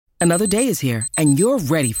Another day is here, and you're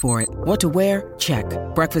ready for it. What to wear? Check.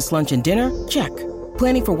 Breakfast, lunch, and dinner? Check.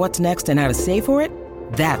 Planning for what's next and how to save for it?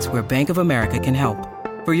 That's where Bank of America can help.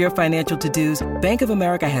 For your financial to-dos, Bank of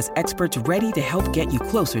America has experts ready to help get you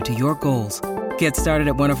closer to your goals. Get started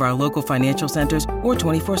at one of our local financial centers or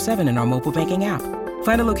 24/7 in our mobile banking app.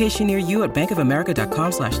 Find a location near you at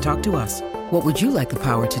bankofamerica.com/talktous. What would you like the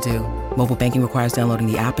power to do? Mobile banking requires downloading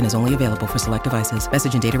the app and is only available for select devices.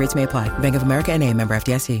 Message and data rates may apply. Bank of America N.A., member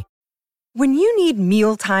FDIC. When you need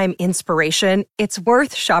mealtime inspiration, it's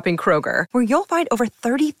worth shopping Kroger, where you'll find over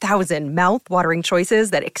 30,000 mouth-watering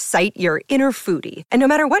choices that excite your inner foodie. And no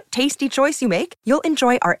matter what tasty choice you make, you'll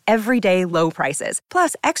enjoy our everyday low prices,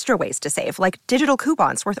 plus extra ways to save, like digital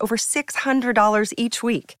coupons worth over $600 each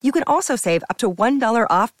week. You can also save up to $1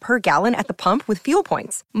 off per gallon at the pump with fuel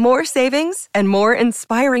points. More savings and more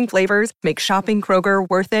inspiring flavors make shopping Kroger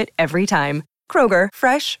worth it every time. Kroger,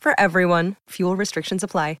 fresh for everyone. Fuel restrictions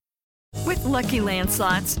apply. With Lucky Land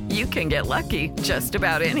Slots, you can get lucky just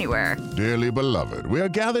about anywhere. Dearly beloved, we are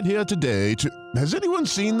gathered here today to... Has anyone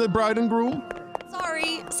seen the bride and groom?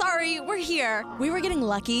 Sorry, we're here. We were getting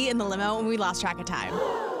lucky in the limo and we lost track of time.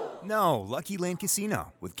 No, Lucky Land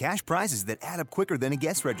Casino, with cash prizes that add up quicker than a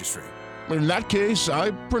guest registry. In that case,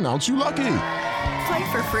 I pronounce you lucky. Play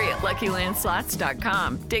for free at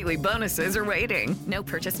LuckyLandSlots.com. Daily bonuses are waiting. No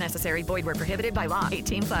purchase necessary. Void where prohibited by law.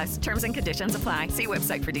 18+. Terms and conditions apply. See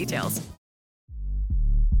website for details.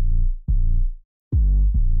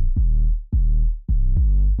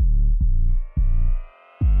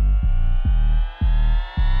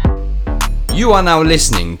 You are now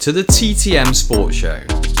listening to the TTM Sports Show.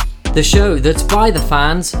 The show that's by the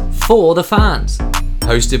fans, for the fans.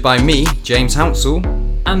 Hosted by me, James Hounsell.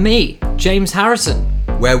 And me, James Harrison.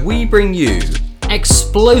 Where we bring you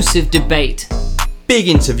explosive debate, big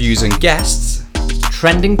interviews and guests,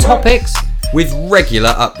 trending topics, with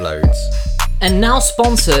regular uploads. And now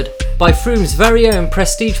sponsored by Froome's very own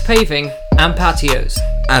Prestige Paving and Patios.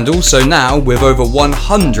 And also now with over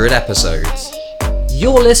 100 episodes.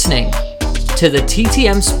 You're listening to the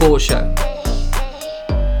TTM Sports Show.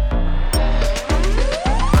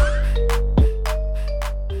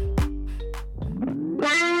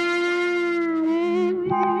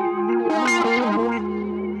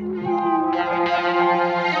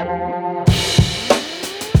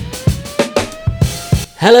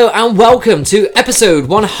 Hello and welcome to episode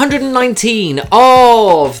 119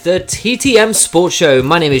 of the TTM Sports Show.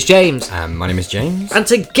 My name is James. And my name is James. And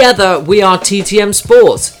together we are TTM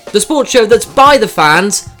Sports, the sports show that's by the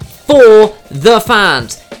fans, for the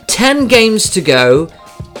fans. 10 games to go,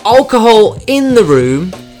 alcohol in the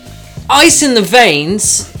room, ice in the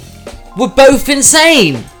veins. We're both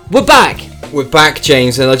insane. We're back. We're back,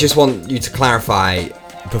 James, and I just want you to clarify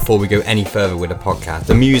before we go any further with the podcast,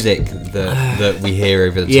 the music that we hear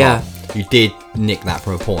over the top, you did nick that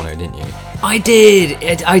from a porno, didn't you? I did.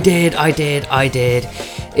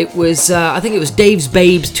 It was, I think it was Dave's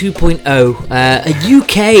Babes 2.0, a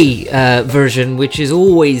UK version, which is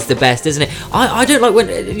always the best, isn't it? I don't like when,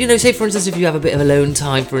 say for instance, if you have a bit of alone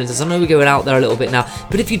time, for instance, I know we're going out there a little bit now,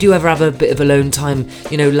 but if you do ever have a bit of alone time,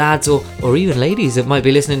 lads or even ladies that might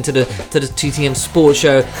be listening to the TTM Sports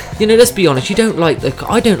Show, let's be honest, I don't like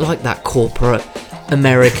that corporate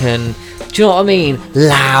American, do you know what I mean?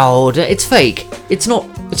 Loud. It's fake. It's not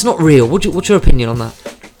real. What's your opinion on that?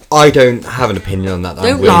 I don't have an opinion on that.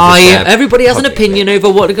 Don't lie. Everybody has an opinion over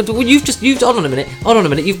what. You've hold on a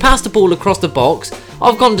minute. You've passed the ball across the box.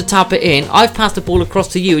 I've gone to tap it in. I've passed the ball across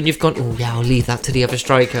to you, and you've gone. Oh yeah, I'll leave that to the other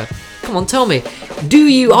striker. Come on, tell me.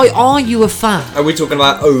 Are you a fan? Are we talking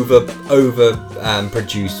about over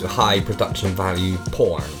produced high production value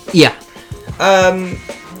porn? Yeah.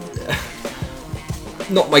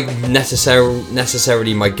 Not my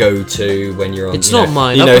necessarily my go-to when you're on. It's not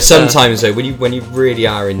mine. Sometimes though, when you really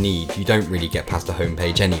are in need, you don't really get past the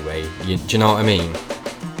homepage anyway. Do you know what I mean?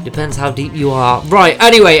 Depends how deep you are. Right.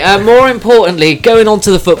 Anyway, more importantly, going on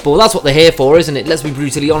to the football. That's what they're here for, isn't it? Let's be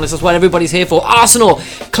brutally honest. That's what everybody's here for. Arsenal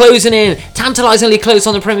closing in, tantalisingly close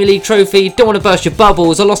on the Premier League trophy. Don't want to burst your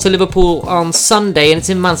bubbles. I lost to Liverpool on Sunday, and it's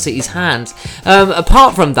in Man City's hands.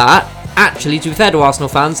 Apart from that. Actually, to be fair to Arsenal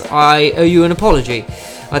fans, I owe you an apology.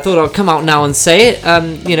 I thought I'd come out now and say it.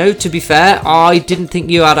 To be fair, I didn't think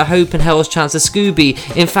you had a hope in hell's chance of Scooby.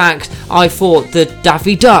 In fact, I thought that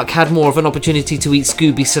Daffy Duck had more of an opportunity to eat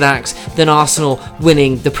Scooby snacks than Arsenal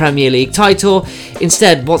winning the Premier League title.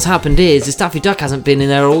 Instead, what's happened is Daffy Duck hasn't been in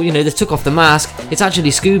there all, they took off the mask. It's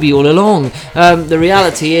actually Scooby all along. The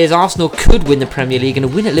reality is Arsenal could win the Premier League, and a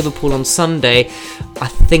win at Liverpool on Sunday, I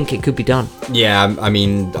think it could be done. Yeah, I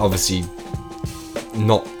mean, obviously,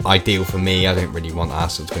 not ideal for me. I don't really want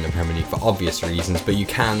Arsenal to win the Premier League for obvious reasons, but you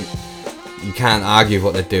can't argue with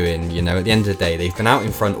what they're doing. You know, at the end of the day, they've been out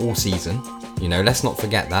in front all season. You know, let's not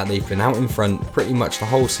forget that. They've been out in front pretty much the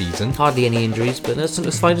whole season. Hardly any injuries, but that's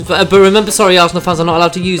fine. But remember, sorry, Arsenal fans are not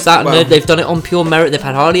allowed to use that. Well, and they've done it on pure merit. They've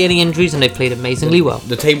had hardly any injuries, and they've played amazingly well.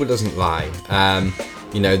 The table doesn't lie.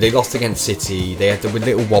 You know, they lost against City. They had the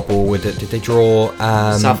little wobble. Did they draw?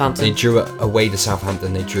 Southampton. They drew away to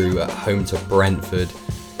Southampton. They drew at home to Brentford.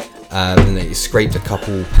 And they scraped a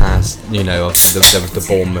couple past, you know, obviously there was the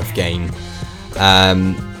Bournemouth game.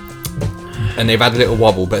 And they've had a little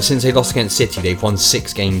wobble, but since they lost against City, they've won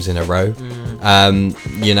 6 games in a row.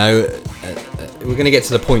 You know, we're going to get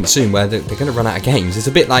to the point soon where they're going to run out of games. It's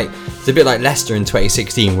a bit like Leicester in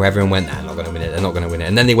 2016, where everyone went, "They're not going to win it. They're not going to win it."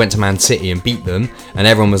 And then they went to Man City and beat them, and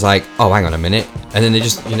everyone was like, "Oh, hang on a minute." And then they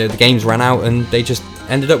just, you know, the games ran out, and they just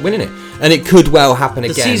ended up winning it. And it could well happen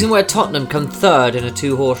again. The season where Tottenham come third in a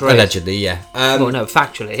 2-horse race. Allegedly, yeah. Well, no,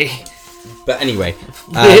 factually. But anyway,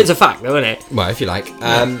 it's a fact, though, isn't it? Well, if you like.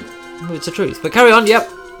 It's the truth. But carry on, yep.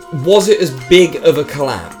 Was it as big of a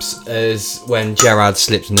collapse as when Gerrard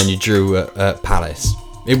slipped and then you drew at Palace?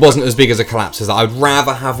 It wasn't as big as a collapse as that. I'd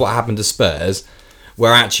rather have what happened to Spurs,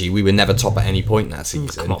 where actually we were never top at any point in that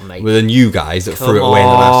season. Come on, mate. With the new guys that threw it away in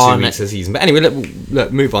the last 2 weeks of the season. But anyway,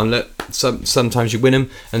 look, move on. Look, sometimes you win them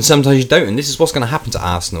and sometimes you don't. And this is what's going to happen to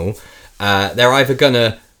Arsenal. They're either going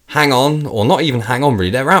to hang on or not even hang on, really.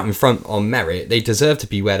 They're out in front on merit. They deserve to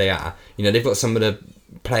be where they are. You know, they've got some of the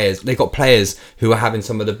players. They've got players who are having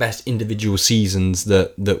some of the best individual seasons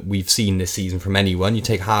that we've seen this season from anyone. You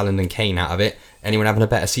take Haaland and Kane out of it. Anyone having a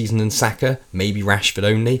better season than Saka? Maybe Rashford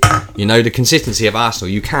only. You know, the consistency of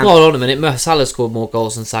Arsenal, you can't... Well, hold on a minute. Mo Salah scored more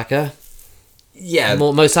goals than Saka. Yeah.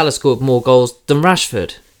 Mo Salah scored more goals than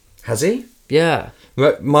Rashford. Has he? Yeah.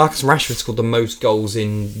 Marcus Rashford scored the most goals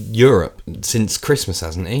in Europe since Christmas,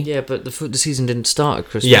 hasn't he? Yeah, but the season didn't start at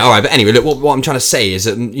Christmas. Yeah, all right. But anyway, look, what I'm trying to say is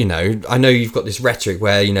that, you know, I know you've got this rhetoric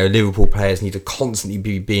where, you know, Liverpool players need to constantly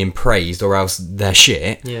be being praised or else they're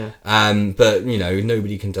shit. Yeah. But, you know,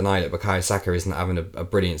 nobody can deny that Bukayo Saka isn't having a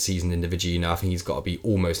brilliant season individually. You know, I think he's got to be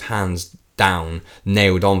almost hands down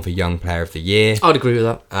nailed on for Young Player of the Year. I'd agree with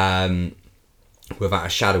that. Without a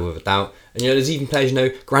shadow of a doubt. And, you know, there's even players, you know,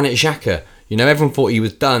 Granit Xhaka. You know, everyone thought he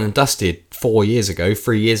was done and dusted 3 years ago.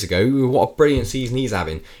 What a brilliant season he's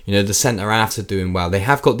having. You know, the centre-halves are doing well. They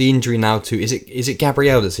have got the injury now too. Is it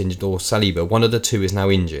Gabriel that's injured or Saliba? One of the two is now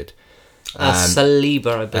injured. Saliba,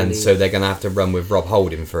 I believe. And so they're going to have to run with Rob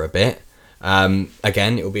Holding for a bit.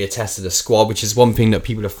 Again, it will be a test of the squad, which is one thing that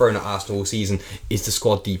people have thrown at Arsenal all season. Is the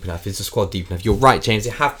squad deep enough? Is the squad deep enough? You're right, James. They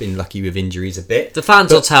have been lucky with injuries a bit. The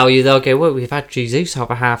fans will tell you, they'll go, well, we've had Jesus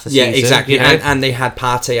over half the season. Yeah, exactly. You know? And they had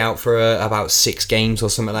Partey out for about 6 games or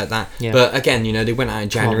something like that. Yeah. But again, you know, they went out in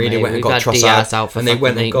January, they went and got Trossard out for and they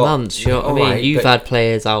went and 8 months. You know what I mean? Right, you've had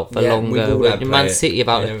players out for longer. Man City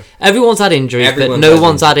about it. Everyone's had injuries, but no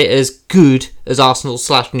one's had it as good as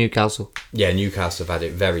Arsenal/Newcastle. Yeah, Newcastle have had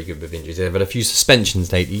it very good with injuries. They've had a few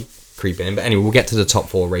suspensions lately creeping in. But anyway, we'll get to the top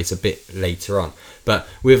 4 race a bit later on. But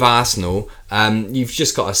with Arsenal, you've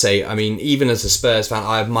just got to say, I mean, even as a Spurs fan,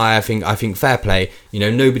 I admire, I think fair play. You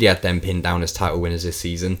know, nobody had them pinned down as title winners this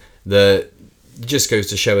season. Just goes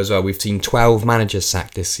to show as well, we've seen 12 managers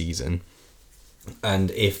sacked this season. And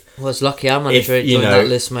it's lucky our manager joined that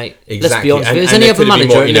list, mate. Exactly. Let's be honest, if there's any other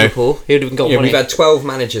manager at Liverpool, he would have got one. We've had 12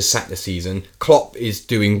 managers sacked this season. Klopp is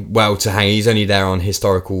doing well to hang. He's only there on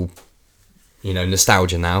historical, you know,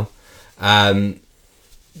 nostalgia now.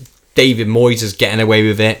 David Moyes is getting away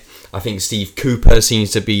with it. I think Steve Cooper seem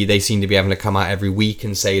to be having to come out every week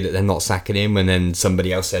and say that they're not sacking him, and then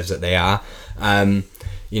somebody else says that they are.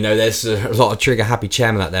 You know, there's a lot of trigger-happy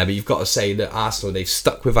chairman out there, but you've got to say that Arsenal, they've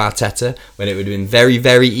stuck with Arteta when it would have been very,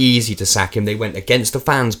 very easy to sack him. They went against the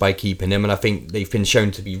fans by keeping him, and I think they've been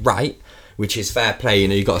shown to be right, which is fair play. You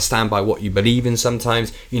know, you've got to stand by what you believe in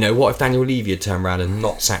sometimes. You know, what if Daniel Levy had turned around and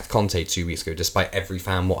not sacked Conte 2 weeks ago, despite every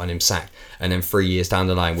fan wanting him sacked, and then 3 years down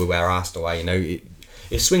the line, we're where Arsenal are, you know,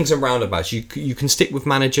 it swings and roundabouts. You can stick with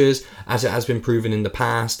managers, as it has been proven in the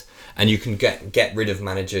past, and you can get rid of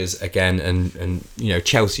managers again, and you know,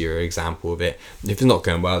 Chelsea are an example of it. If they're not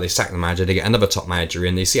going well, they sack the manager, they get another top manager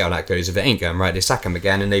in, they see how that goes. If it ain't going right, they sack him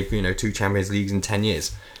again, and they've, you know, 2 Champions Leagues in 10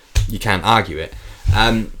 years. You can't argue it.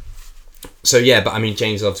 So yeah, but I mean,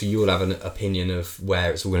 James, obviously you'll have an opinion of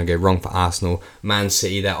where it's all going to go wrong for Arsenal. Man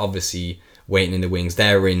City, they're obviously waiting in the wings.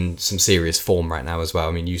 They're in some serious form right now as well.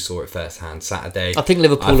 I mean, you saw it firsthand Saturday. I think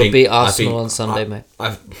Liverpool will beat Arsenal on Sunday, mate.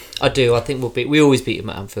 I do. I think we always beat them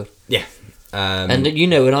at Anfield. Yeah. And you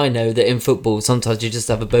know, and I know that in football, sometimes you just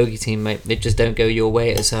have a bogey team, mate. They just don't go your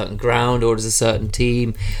way at a certain ground or as a certain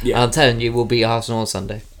team. Yeah. And I'm telling you, we'll beat Arsenal on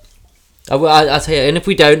Sunday. I'll tell you, and if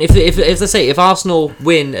we don't, if Arsenal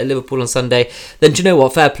win at Liverpool on Sunday, then do you know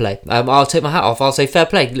what? Fair play. I'll take my hat off. I'll say fair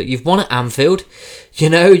play. Look, you've won at Anfield. You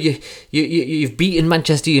know, you've beaten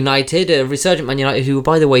Manchester United, a resurgent Man United, who were,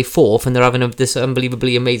 by the way, 4th, and they're having this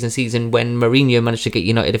unbelievably amazing season. When Mourinho managed to get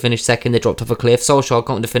United to finish 2nd, they dropped off a cliff. Solskjaer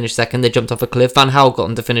got them to finish 2nd, they jumped off a cliff. Van Gaal got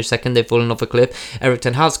them to finish 2nd, they've fallen off a cliff. Eric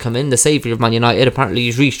Ten Hag's come in, the saviour of Man United. Apparently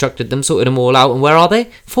he's restructured them, sorted them all out, and where are they?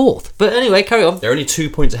 4th. But anyway, carry on. They're only 2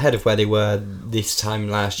 points ahead of where they were this time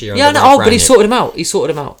last year. Yeah, no, but he sorted them out.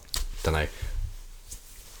 Don't know.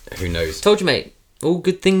 Who knows? Told you, mate. All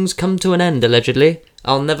good things come to an end, allegedly.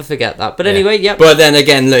 I'll never forget that. But anyway, yeah. But then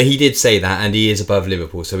again, look, he did say that, and he is above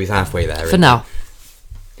Liverpool, so he's halfway there. For now.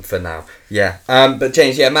 Yeah. But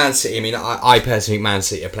James, Man City, I mean, I personally think Man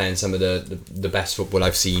City are playing some of the best football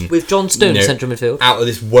I've seen. With John Stones, central midfield. Out of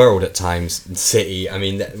this world at times. City, I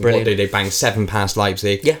mean, what did they bang? 7 past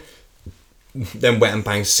Leipzig. Yeah. Then went and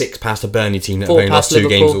banged 6 past a Burnley team that have only lost 2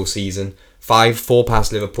 games all season. 4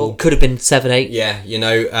 past Liverpool. Well, could have been 7-8. Yeah, you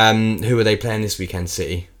know, who are they playing this weekend,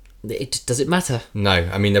 City? Does it matter? No,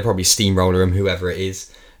 I mean, they'll probably steamroller them, whoever it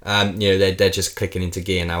is. You know, they're just clicking into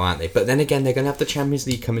gear now, aren't they? But then again, they're going to have the Champions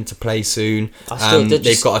League come into play soon.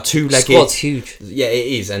 They've got a 2-legged... Squad's huge. Yeah, it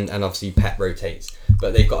is, and obviously Pep rotates.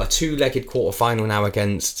 But they've got a 2-legged quarter-final now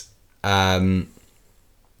against Bayern.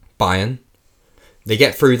 They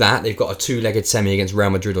get through that. They've got a 2-legged semi against Real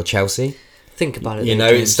Madrid or Chelsea. Think about it. You know,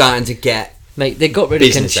 it's starting to get... Mate, they got rid of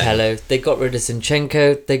Cancelo. They got rid of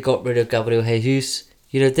Zinchenko. They got rid of Gabriel Jesus.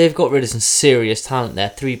 You know, they've got rid of some serious talent there.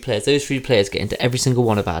 3 players. Those 3 players get into every single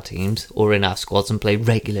one of our teams or in our squads and play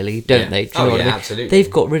regularly, don't they? Do you know what I mean? Absolutely.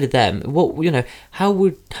 They've got rid of them. What, you know, how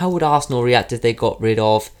would Arsenal react if they got rid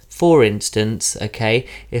of, for instance, okay,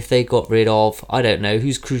 if they got rid of, I don't know,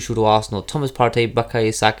 who's crucial to Arsenal? Thomas Partey,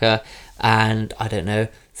 Bukayo Saka, and I don't know,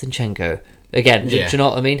 Zinchenko. Again, do you know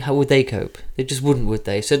what I mean? How would they cope? They just wouldn't, would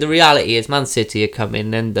they? So the reality is Man City are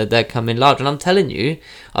coming and they're coming large. And I'm telling you,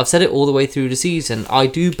 I've said it all the way through the season, I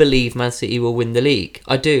do believe Man City will win the league.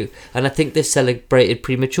 I do. And I think they're celebrated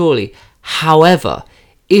prematurely. However,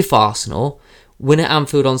 if Arsenal win at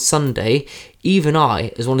Anfield on Sunday, even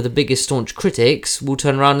I, as one of the biggest staunch critics, will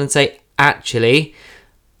turn around and say, actually,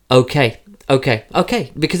 okay.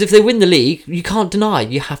 Because if they win the league, you can't deny.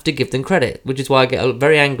 You have to give them credit, which is why I get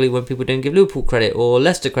very angry when people don't give Liverpool credit or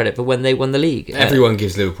Leicester credit for when they won the league. Everyone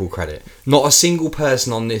gives Liverpool credit. Not a single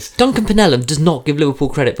person on this. Duncan Pinellam does not give Liverpool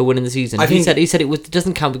credit for winning the season. He said it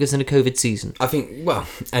doesn't count because it's in a COVID season. I think, well,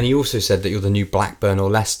 and he also said that you're the new Blackburn or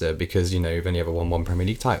Leicester because, you know, you've only ever won 1 Premier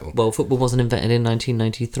League title. Well, football wasn't invented in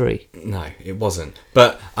 1993. No, it wasn't.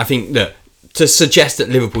 But I think that to suggest that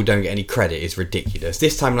Liverpool don't get any credit is ridiculous.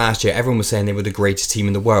 This time last year, everyone was saying they were the greatest team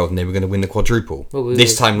in the world and they were going to win the quadruple. We were a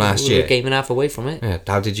game and a half away from it. Yeah,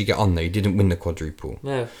 how did you get on though? You didn't win the quadruple.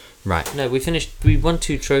 No. Right. No, we won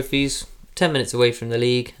 2 trophies, 10 minutes away from the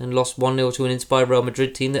league, and lost 1-0 to an inspired Real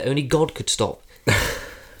Madrid team that only God could stop.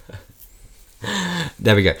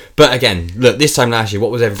 There we go. But again, look, this time last year,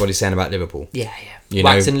 what was everybody saying about Liverpool? Yeah.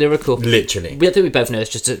 Waxing lyrical. Literally. I think we both know it's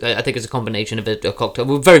just, I think it's a combination of a cocktail.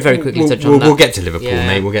 We'll very, very quickly touch on that. We'll get to Liverpool,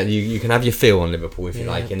 mate. We'll get you can have your feel on Liverpool if you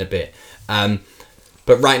like in a bit.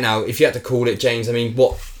 But right now, if you had to call it, James, I mean,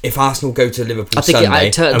 what if Arsenal go to Liverpool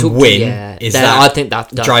Sunday and win? Is that I think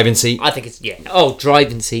that driving seat? I think it's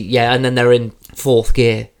driving seat. Yeah, and then they're in 4th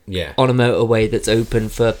gear. Yeah. On a motorway that's open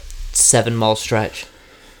for 7-mile stretch.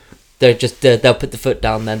 They'll put the foot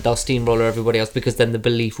down, then they'll steamroller everybody else because then the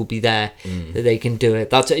belief will be there that they can do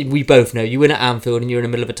it. We both know. You win at Anfield and you're in the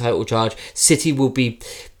middle of a title charge. City will be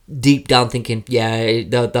deep down thinking,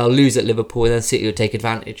 they'll lose at Liverpool and then City will take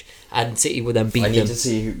advantage and City will then beat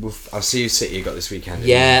them. I'll see who City have got this weekend.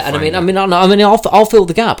 Yeah, and I'll fill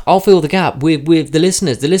the gap. I'll fill the gap with the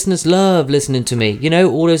listeners. The listeners love listening to me. You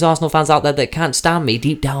know, all those Arsenal fans out there that can't stand me,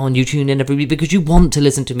 deep down you tune in every week because you want to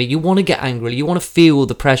listen to me. You want to get angry. You want to feel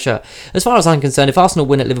the pressure. As far as I'm concerned, if Arsenal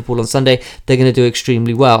win at Liverpool on Sunday, they're going to do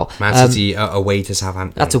extremely well. Man City away to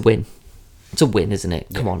Southampton. That's a win. It's a win, isn't it?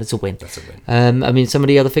 Come on, it's a win. That's a win. I mean, some of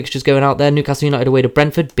the other fixtures going out there. Newcastle United away to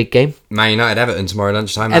Brentford, big game. Man United, Everton tomorrow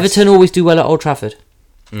lunchtime. Everton always do well at Old Trafford.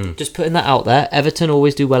 Just putting that out there. Everton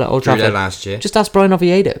always do well at Old Trafford. Last year. Just ask Brian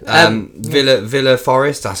Oviedo. Villa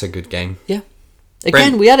Forest, that's a good game. Yeah.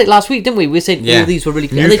 Again, we had it last week, didn't we? We said all these were really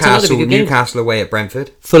good. Newcastle away at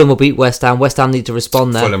Brentford. Fulham will beat West Ham. West Ham need to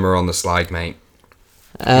respond there. Fulham are on the slide, mate.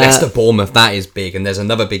 Leicester-Bournemouth, that is big, and there's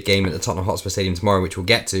another big game at the Tottenham Hotspur Stadium tomorrow, which we'll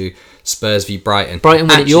get to. Spurs v Brighton. Brighton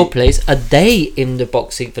win at your place. Are they in the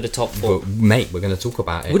box seat for the top 4? Well, mate, we're going to talk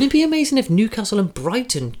about it. Wouldn't it be amazing if Newcastle and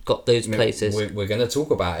Brighton got those places? We're going to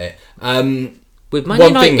talk about it. With Man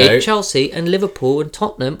United, Chelsea and Liverpool and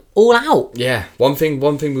Tottenham all out. Yeah, one thing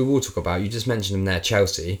we will talk about, you just mentioned them there,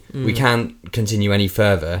 Chelsea. We can't continue any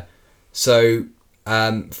further. So,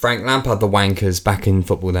 Frank Lampard, the wankers, back in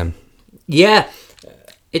football then. Yeah.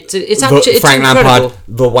 It's actually Frank incredible. Lampard,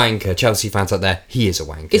 the wanker. Chelsea fans out there, he is a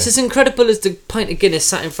wanker. It's as incredible as the pint of Guinness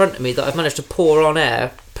sat in front of me that I've managed to pour on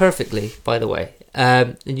air perfectly, by the way.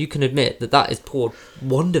 And you can admit that is poured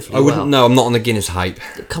wonderfully well. I wouldn't know, I'm not on the Guinness hype.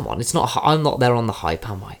 Come on, it's not. I'm not there on the hype,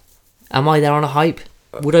 am I? Am I there on a hype?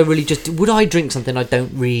 Would I drink something I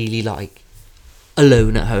don't really like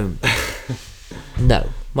alone at home? No.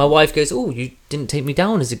 My wife goes, "Oh, you didn't take me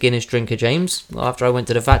down as a Guinness drinker, James." Well, after I went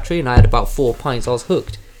to the factory and I had about 4 pints, I was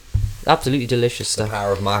hooked. Absolutely delicious stuff. The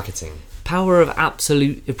power of marketing. Power of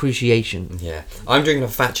absolute appreciation. Yeah. I'm drinking a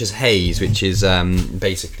Thatcher's Haze, which is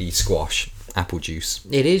basically squash, apple juice.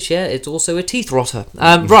 It is, yeah. It's also a teeth rotter.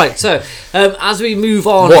 Right, so as we move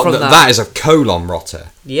on from that... That is a colon rotter.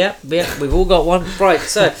 Yeah, we've all got one. Right,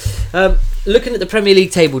 so looking at the Premier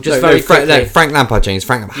League table just very quickly. Frank Lampard, James.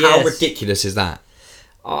 How Yes. ridiculous is that?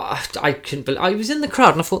 I couldn't believe... I was in the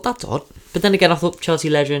crowd and I thought, that's odd. But then again, I thought Chelsea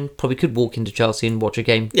legend, probably could walk into Chelsea and watch a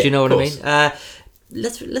game. Yeah, do you know what course. I mean?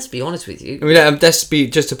 Let's be honest with you. I mean,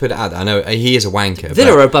 just to put it out there, I know he is a wanker.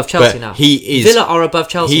 Villa are above Chelsea now. Villa are above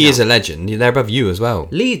Chelsea He now. is a legend. They're above you as well.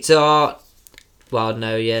 Leeds are... Well,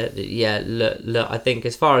 no, yeah. Look. I think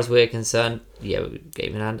as far as we're concerned, yeah, we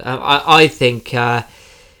gave an hand. I think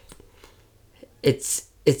it's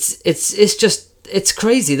just... It's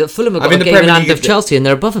crazy that Fulham have got a game in hand of Chelsea and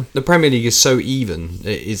they're above them. The Premier League is so even.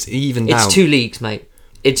 It's even down. It's 2 leagues, mate.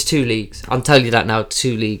 It's 2 leagues. I'm telling you that now.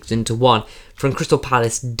 2 leagues into one. From Crystal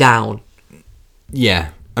Palace down. Yeah.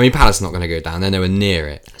 I mean, Palace are not going to go down. They're nowhere near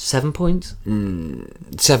it. 7 points?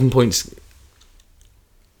 7 points.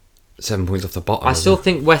 7 points off the bottom. I still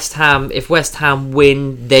think West Ham, if West Ham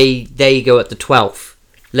win, they go at the 12th.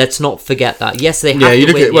 Let's not forget that. Yes, they have to win.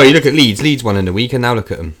 You look at Leeds. Leeds won in a week, and now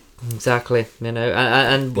look at them. Exactly,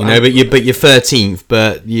 and but you're 13th,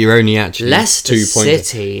 but you're only actually Leicester 2 points.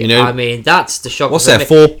 City. I mean, that's the shock. What's there?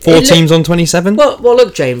 Four teams on 27. Well,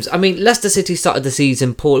 look, James. I mean, Leicester City started the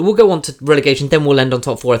season poor. We'll go on to relegation, then we'll end on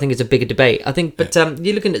top 4. I think it's a bigger debate. I think, but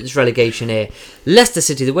you're looking at this relegation here. Leicester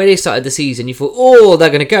City, the way they started the season, you thought, oh, they're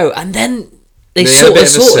going to go, and then they sort of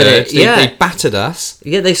sorted it. They battered us.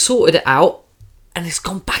 Yeah, they sorted it out. And it's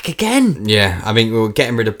gone back again. Yeah, I think we're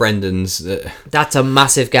getting rid of Brendan's. That's a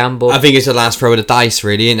massive gamble. I think it's the last throw of the dice,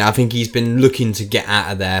 really. And I think he's been looking to get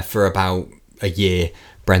out of there for about a year,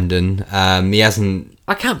 Brendan. He hasn't...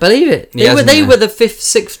 I can't believe it. They were the 5th,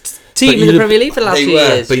 6th team in the Premier League for the last few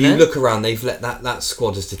years. But you look around, they've let that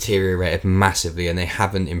squad has deteriorated massively, and they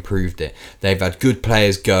haven't improved it. They've had good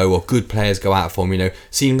players go, or good players go out for them.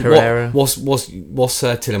 Pereira. What's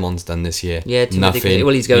Tillemans done this year? Yeah, nothing.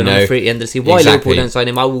 Well, he's going on free at the end of the season. Why Liverpool don't sign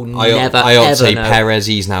him? I will never ever know. Perez,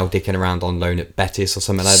 he's now dicking around on loan at Betis or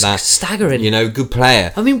something like that. Staggering. Good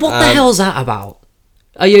player. I mean, what the hell's that about?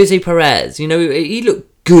 Jose Perez, he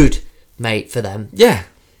looked good, mate, for them. Yeah.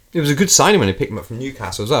 It was a good signing when they picked him up from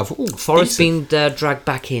Newcastle as well. Forest being dragged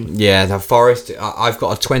back in. Yeah, the Forest. I've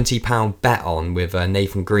got a £20 bet on with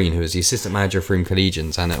Nathan Green, who is the assistant manager of Room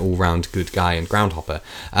Collegians and an all-round good guy and groundhopper.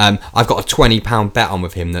 I've got a £20 bet on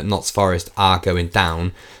with him that Notts Forest are going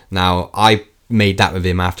down. Now, I made that with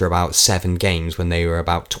him after about 7 games when they were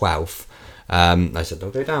about 12th. I said,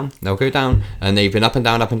 they'll go down. And they've been up and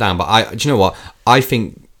down. But do you know what? I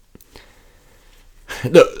think...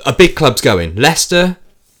 Look, a big club's going. Leicester...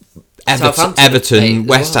 Everton,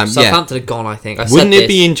 West Ham, Southampton are gone, I think. Wouldn't it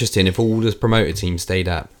be interesting if all the promoted teams stayed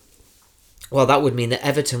up? Well, that would mean that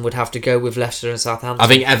Everton would have to go with Leicester and Southampton. I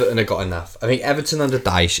think Everton have got enough. I think Everton under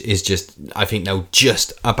Dyche is just... I think they'll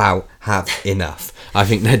just about have enough. I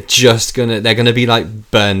think they're gonna be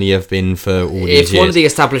like Burnley have been for all these years. If one of the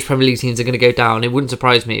established Premier League teams are going to go down, it wouldn't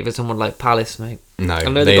surprise me if it's someone like Palace, mate. No, I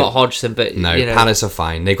know they've got Hodgson, but Palace are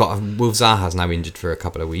fine. They got Wolf Zaha's now injured for a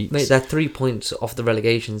couple of weeks. Mate, they're 3 points off the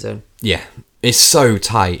relegation zone. Yeah, it's so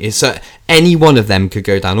tight. It's any one of them could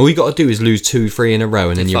go down. All you got to do is lose 2-3 in a row,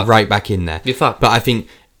 and then you're right back in there. You're fucked. But I think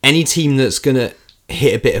any team that's gonna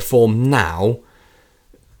hit a bit of form now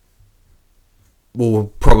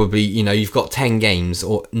will probably, you've got 10 games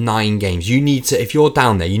or 9 games. You need to, if you're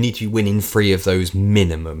down there, you need to be winning 3 of those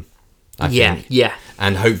minimum. I think. Yeah.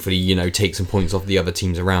 And hopefully, take some points off the other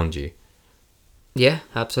teams around you. Yeah,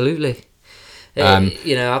 absolutely. Call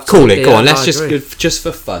it. Go on. Let's just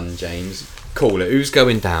for fun, James. Call it. Who's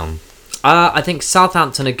going down? I think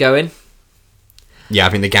Southampton are going. Yeah, I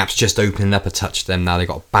think the gap's just opening up a touch to them now. They've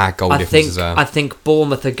got a bad goal difference as well. I think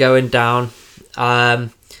Bournemouth are going down.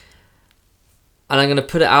 And I'm going to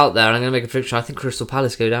put it out there, and I'm going to make a prediction. I think Crystal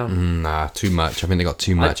Palace go down. Nah, too much. I think they got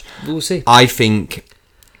too much. We'll see. I think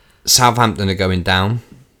Southampton are going down.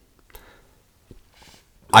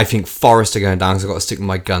 I think Forest are going down because I've got to stick with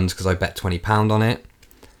my guns because I bet £20 on it.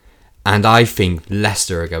 And I think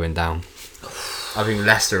Leicester are going down. I think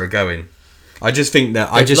Leicester are going. I just think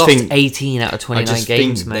that They've lost 18 out of 29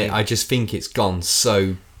 games, mate. I just think it's gone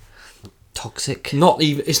so toxic.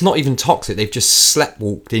 It's not even toxic. They've just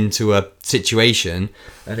sleptwalked into a situation,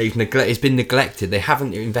 and it's been neglected. They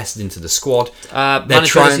haven't invested into the squad.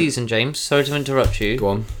 Manager of the season, James. Sorry to interrupt you. Go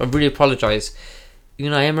on. I really apologise.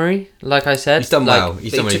 Unai Emery, like I said, he's done well.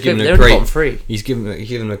 He's given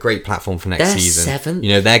them a great platform for next season. They're 7th. You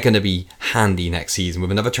know, they're going to be handy next season with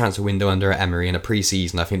another transfer window under Emery and a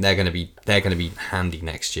pre-season. I think they're going to be handy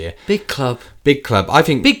next year. Big club. I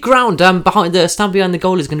think big ground. Behind the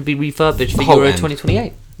goal is going to be refurbished for Euro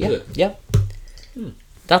 2028. Yeah.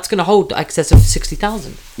 That's going to hold excess of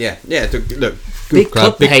 60,000. Yeah. Look, big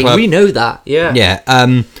club. We know that. Yeah.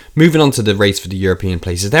 Yeah. Moving on to the race for the European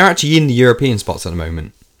places, they're actually in the European spots at the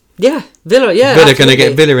moment. Yeah, Villa. Yeah, Villa going to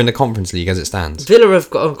get Villa in the Conference League as it stands. Villa have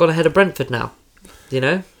gone ahead of Brentford now. You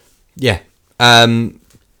know. Yeah.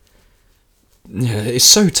 It's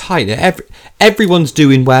so tight. Everyone's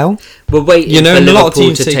doing well. We're waiting for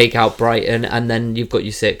Liverpool to take out Brighton, and then you've got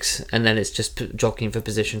your 6, and then it's just jockeying for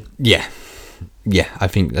position. Yeah. Yeah, I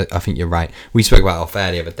think you're right. We spoke about it off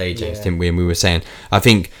air the other day, James, didn't we? And we were saying, I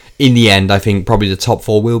think in the end, probably the top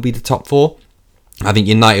 4 will be the top 4. I think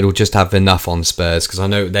United will just have enough on Spurs because I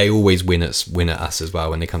know they always win at us as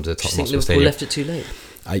well when they come to the top. Do you think Liverpool left it too late?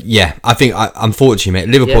 Yeah, I think unfortunately, mate,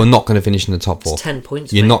 Liverpool are not going to finish in the top 4. It's 10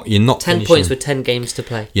 points. You're not 10 points with 10 games to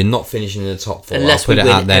play. You're not finishing in the top 4. Unless I'll put we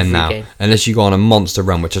it out there every now. Game. Unless you go on a monster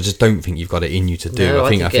run, which I just don't think you've got it in you to do. No,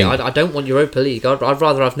 I don't want Europa League. I'd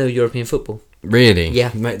rather have no European football. Really?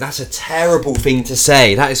 Yeah. Mate, that's a terrible thing to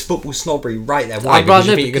say. That is football snobbery right there. Why? Because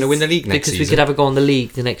you think you're going to win the league next season? Because we could have a go on the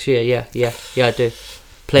league the next year. Yeah, I do.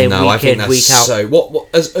 Playing I week think in, that's week out. So, what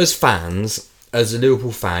as fans, as a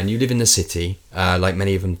Liverpool fan, you live in the city, like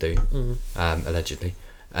many of them do, allegedly,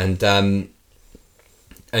 and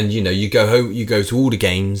you know you go home, you go to all the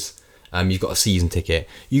games. You've got a season ticket.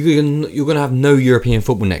 You're going to have no European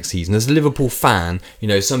football next season. As a Liverpool fan, you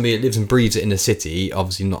know, somebody that lives and breathes it in the city,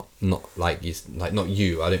 obviously not like not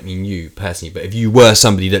you. I don't mean you personally, but if you were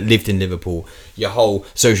somebody that lived in Liverpool, your whole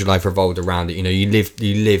social life revolved around it. You know, you lived,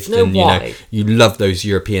 and you know, you love those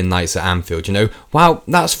European nights at Anfield. You know, wow,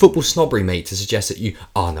 that's football snobbery, mate. To suggest that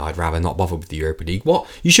I'd rather not bother with the Europa League. What?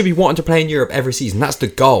 You should be wanting to play in Europe every season. That's the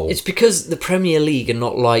goal. It's because the Premier League are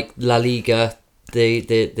not like La Liga. The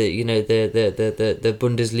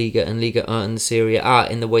Bundesliga and Liga and Serie A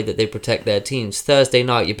in the way that they protect their teams. Thursday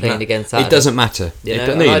night you're playing against Saturday. It doesn't matter.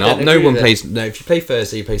 You're not. No one plays. No, if you play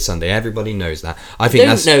Thursday, you play Sunday. Everybody knows that. I think they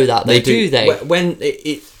don't know that. They do. When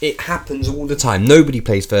it happens all the time. Nobody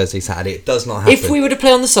plays Thursday, Saturday. It does not happen. If we were to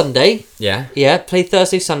play on the Sunday, yeah, play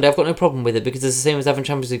Thursday, Sunday. I've got no problem with it because it's the same as having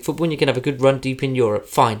Champions League football. And you can have a good run deep in Europe.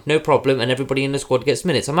 Fine, no problem. And everybody in the squad gets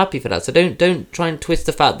minutes. I'm happy for that. So don't try and twist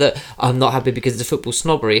the fact that I'm not happy because it's football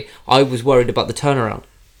snobbery. I was worried about the turnaround.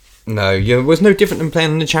 No, it was no different than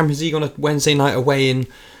playing in the Champions League on a Wednesday night away in,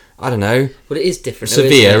 I don't know. Well, it is different.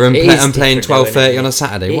 Sevilla and playing 12:30 on a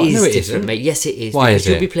Saturday. It is different, mate. Yes, it is. Why because is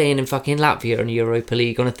it? You'll be playing in fucking Latvia in the Europa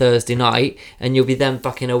League on a Thursday night, and you'll be then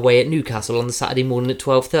fucking away at Newcastle on the Saturday morning at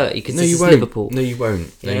 12:30 because this is Liverpool. No, you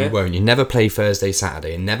won't. You won't. You never play Thursday,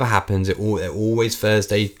 Saturday. It never happens. They're always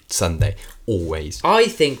Thursday, Sunday. Always. I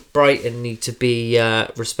think Brighton need to be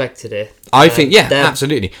respected here. I think,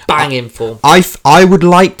 absolutely. Banging form. I would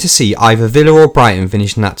like to see either Villa or Brighton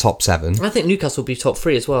finish in that top 7. I think Newcastle will be top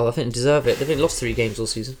 3 as well. I think they deserve it. They've only lost 3 games all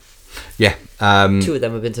season. Yeah. 2 of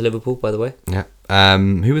them have been to Liverpool, by the way. Yeah.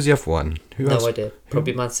 Who was the other one? No idea.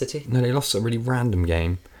 Probably Man City. No, they lost a really random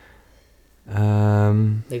game.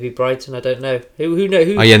 Maybe Brighton, I don't know. Who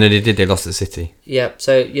knows? Oh yeah, no, they did. They lost to City. Yeah,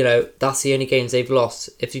 so you know that's the only games they've lost.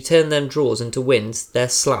 If you turn them draws into wins, they're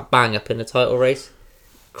slap bang up in the title race.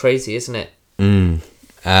 Crazy, isn't it? Do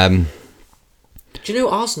you know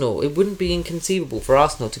Arsenal? It wouldn't be inconceivable for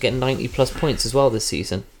Arsenal to get 90 plus points as well this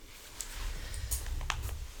season.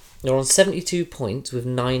 They're on 72 points with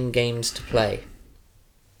 9 games to play.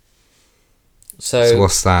 So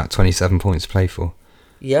what's that? 27 points to play for.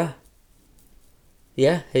 Yeah.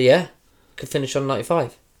 Could finish on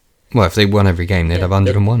 95. Well, if they won every game, they'd have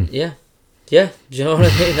 101. Yeah. Do you know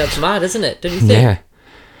what I mean? That's mad, isn't it? Don't you think?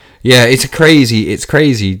 Yeah, it's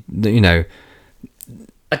crazy. You know,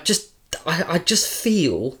 I just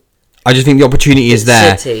feel. I just think the opportunity is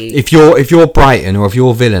there. City. If you're Brighton or if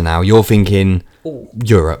you're Villa now, you're thinking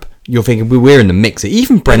Europe. You're thinking we're in the mix.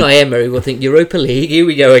 Even Brent. Unai Emery will think Europa League. Here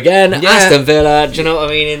we go again. Yeah. Aston Villa. Do you know what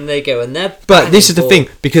I mean? And they go and they're. But this is the thing,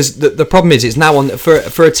 because the problem is it's now on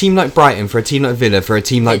for a team like Brighton, for a team like Villa, for a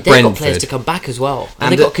team like they've Brentford, got players to come back as well,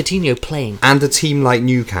 and they've got Coutinho playing, and a team like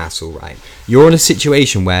Newcastle. Right, you're in a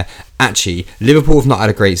situation where actually Liverpool have not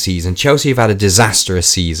had a great season, Chelsea have had a disastrous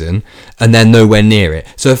season, and they're nowhere near it.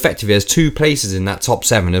 So effectively, there's 2 places in that top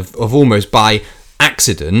 7 of almost by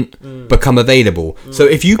accident become available. So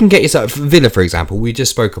if you can get yourself Villa, for example, we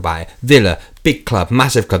just spoke about it. Villa, big club,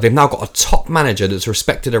 massive club. They've now got a top manager that's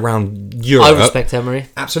respected around Europe. I respect Emery.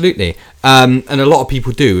 Absolutely. And a lot of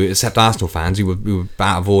people do, except Arsenal fans who were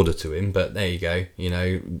out of order to him. But there you go. You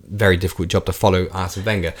know, very difficult job to follow Arsene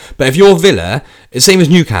Wenger. But if you're Villa, it's the same as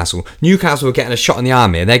Newcastle. Newcastle are getting a shot in the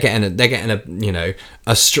arm here. They're getting a you know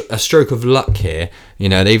a stroke of luck here. You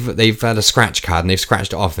know, they've had a scratch card and they've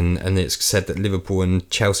scratched it off, and it's said that Liverpool and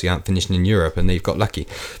Chelsea aren't finishing in Europe, and they've got lucky.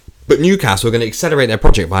 But Newcastle are going to accelerate their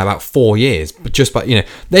project by about 4 years. But just by, you know,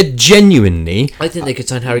 they're genuinely. I think they could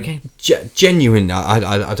sign Harry Kane. Genuine. I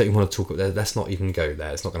don't even want to talk. Let's not even go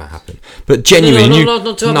there. It's not going to happen. But genuinely,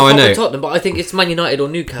 not I know. Tottenham, but I think it's Man United or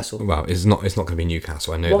Newcastle. Well, it's not going to be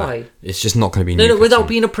Newcastle. I know Why? that. It's just not going to be Newcastle. No, without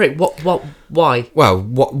being a prick. Why? Well,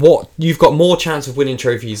 what? You've got more chance of winning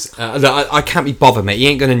trophies. I can't be bothered, mate. He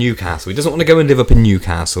ain't going to Newcastle. He doesn't want to go and live up in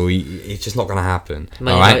Newcastle. It's just not going to happen.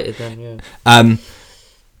 Man all United, right? then, yeah.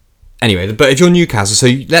 Anyway, but if you're Newcastle, so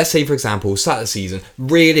let's say, for example, start of the season,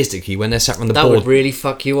 realistically, when they're sat around the board... That would really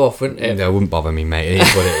fuck you off, wouldn't it? That wouldn't bother me, mate. It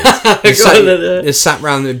is what it is. It's sat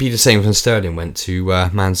around, it'd be the same when Sterling went to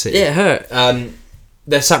Man City. Yeah, it hurt.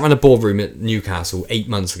 They're sat around a boardroom at Newcastle 8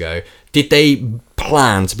 months ago. Did they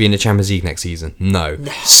plan to be in the Champions League next season? No.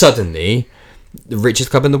 Suddenly, the richest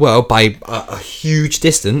club in the world, by a huge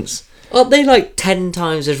distance... Aren't they like 10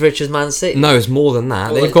 times as rich as Man City? No, it's more than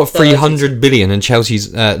that. Or They've like got 300 billion, and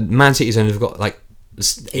Chelsea's Man City's only got like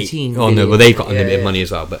 18 Oh no, billion. well they've got unlimited money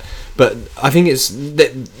as well. But I think it's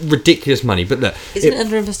ridiculous money. But look, isn't it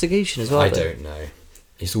under investigation as well? I don't know.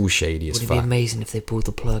 It's all shady as fuck. Would it be amazing if they pulled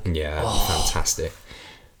the plug? Yeah, fantastic.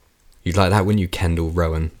 You'd like that, wouldn't you, Kendall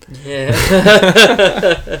Rowan?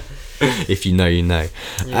 Yeah. If you know, you know.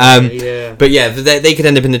 Yeah. But yeah, they could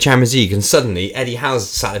end up in the Champions League, and suddenly Eddie Howe's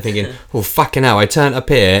sat there thinking, "Oh fucking hell!" I turned up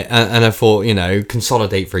here and I thought, you know,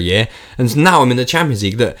 consolidate for a year, and now I'm in the Champions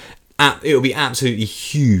League. That it'll be absolutely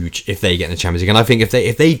huge if they get in the Champions League, and I think if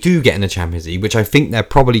they do get in the Champions League, which I think they're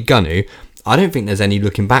probably gonna. I don't think there's any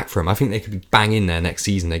looking back for them. I think they could be bang in there next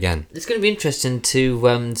season again. It's going to be interesting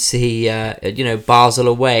to see, Basel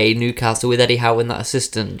away, Newcastle with Eddie Howe and that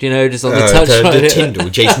assistant, just on the touchline. Tyndall,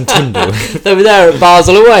 Jason Tyndall. They were there at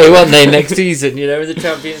Basel away, weren't they, next season, in the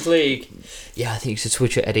Champions League. Yeah, I think you should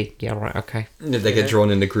switch it, Eddie. Yeah, right, okay. They get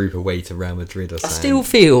drawn in the group away to Real Madrid or something. I still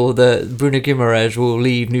feel that Bruno Guimaraes will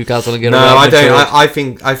leave Newcastle and get No, Real I Madrid.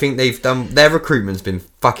 don't. I think they've done... Their recruitment's been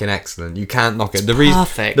fucking excellent. You can't knock it.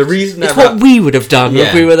 Perfect. The reason it's they're what we would have done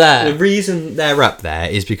if we were there. The reason they're up there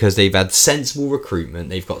is because they've had sensible recruitment.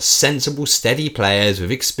 They've got sensible, steady players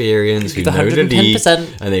with experience who know the league,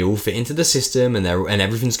 and they all fit into the system, and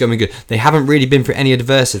everything's going good. They haven't really been through any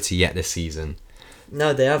adversity yet this season.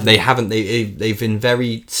 No, they haven't. They haven't. They've been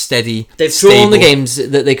very steady. They've stable. drawn the games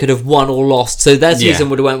that they could have won or lost. So their season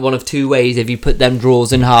would have went one of two ways if you put them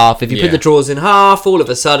draws in half. If you put the draws in half, all of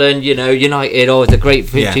a sudden, United, it's a great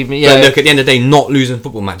achievement. But look, at the end of the day, not losing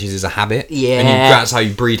football matches is a habit. Yeah. And that's how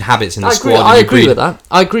you breed habits in the squad. I agree with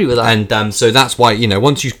that. And so that's why,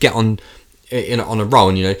 once you get on a roll,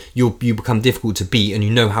 and you become difficult to beat, and you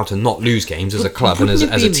know how to not lose games as a club and as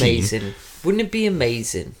a team. Wouldn't it be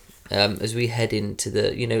amazing? As we head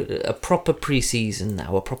into a proper pre-season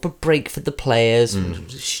now, a proper break for the players,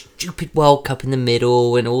 stupid World Cup in the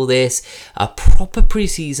middle and all this, a proper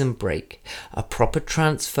pre-season break, a proper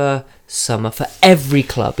transfer summer for every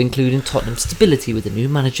club, including Tottenham, stability with a new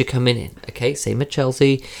manager coming in. Okay, same at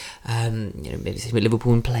Chelsea, maybe same at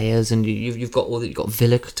Liverpool and players, and you've got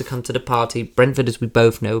Villa to come to the party. Brentford, as we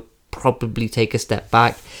both know, probably take a step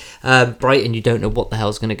back. Brighton, you don't know what the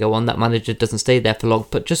hell's going to go on. That manager doesn't stay there for long.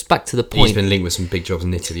 But just back to the point, he's been linked with some big jobs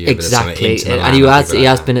in Italy. Exactly, and he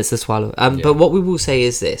has been at the Swallow. But what we will say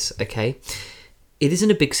is this, okay? It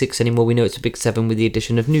isn't a big six anymore. We know it's a big seven with the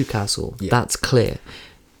addition of Newcastle. Yeah. That's clear.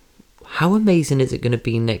 How amazing is it going to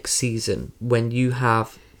be next season when you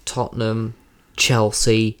have Tottenham,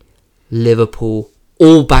 Chelsea, Liverpool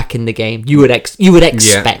all back in the game. You would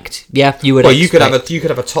expect. Yeah, you would. Well, expect. you could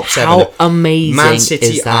have a top 7. How amazing Man City,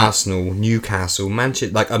 is that? Arsenal, Newcastle,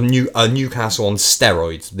 like a Newcastle on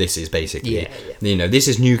steroids. This is basically. Yeah. This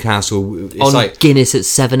is Newcastle. It's on like Guinness at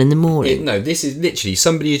 7 in the morning. this is literally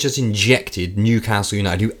somebody has just injected Newcastle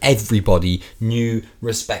United, who everybody knew,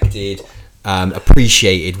 respected,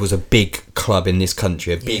 appreciated, was a big club in this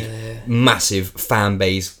country, a big, massive fan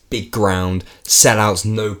base, big ground, sellouts,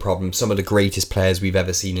 no problem. Some of the greatest players we've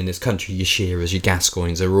ever seen in this country, your Shearers, your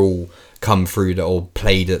Gascoignes, are all come through that all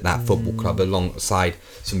played at that football club alongside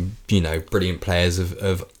some, brilliant players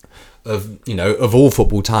of all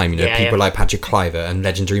football time. People like Patrick Kluivert and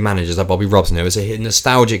legendary managers like Bobby Robson. It was a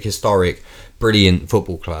nostalgic, historic, brilliant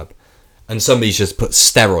football club, and somebody's just put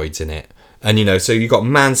steroids in it. And so you got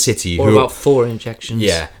Man City, or about 4 injections.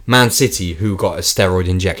 Yeah, Man City, who got a steroid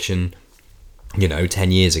injection,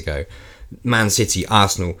 10 years ago. Man City,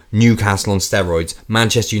 Arsenal, Newcastle on steroids,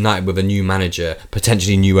 Manchester United with a new manager,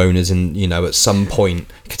 potentially new owners, and at some point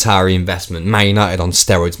Qatari investment. Man United on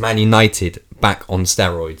steroids. Man United back on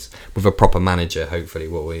steroids with a proper manager, hopefully.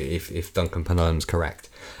 If Duncan Pennellum's correct.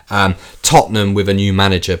 Tottenham with a new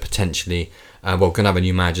manager potentially. Going to have a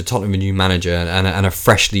new manager. Tottenham a new manager and a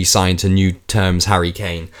freshly signed to new terms Harry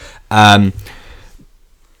Kane.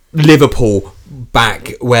 Liverpool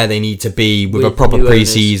back where they need to be with a proper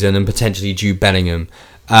pre-season and potentially Jude Bellingham.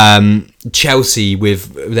 Chelsea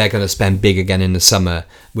they're going to spend big again in the summer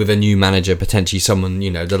with a new manager, potentially someone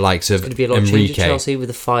the likes of It's going to be a lot of change at Chelsea with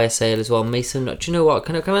the fire sale as well. Mason, do you know what?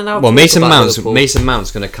 Can I now? Well, Mason Mount's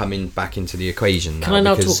going to come back into the equation. Can I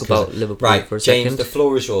now talk about Liverpool right, for a second? James, the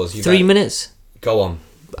floor is yours. 3 minutes. Go on.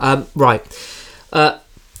 Right.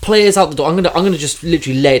 Players out the door. I'm gonna just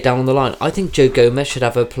literally lay it down on the line. I think Joe Gomez should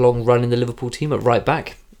have a prolonged run in the Liverpool team at right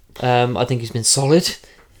back. I think he's been solid.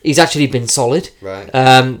 He's actually been solid. Right.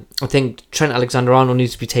 I think Trent Alexander-Arnold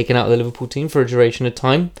needs to be taken out of the Liverpool team for a duration of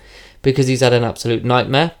time because he's had an absolute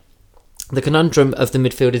nightmare. The conundrum of the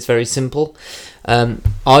midfield is very simple.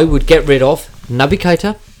 I would get rid of Naby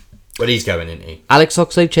Keita. But he's going, isn't he? Alex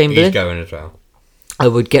Oxlade-Chamberlain. He's going as well. I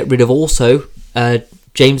would get rid of also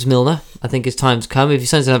James Milner. I think his time's come. If he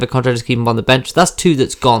signs another contract, just keep him on the bench. That's 2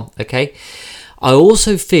 that's gone, okay? I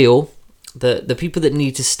also feel that the people that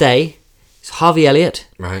need to stay is Harvey Elliott.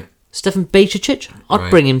 Right. Stefan Bajcetic.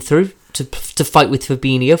 I'd bring him through to fight with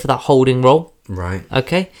Fabinho for that holding role. Right.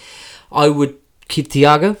 Okay? I would keep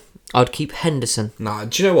Thiago. I'd keep Henderson. Nah,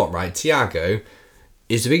 do you know what, right? Thiago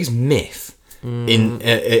is the biggest myth in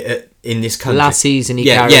this country. Last season he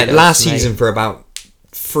carried us, last mate. season for about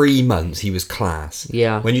 3 months he was class.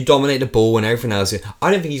 Yeah. When you dominate the ball and everything else,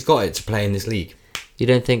 I don't think he's got it to play in this league. You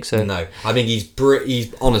don't think so? No. I think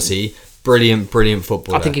he's honestly brilliant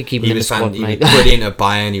footballer. I think he'd keep him in the squad, mate. He was brilliant at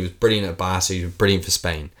Bayern, he was brilliant at Barca, he was brilliant for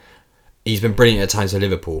Spain. He's been brilliant at times for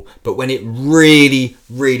Liverpool, but when it really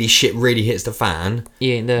hits the fan,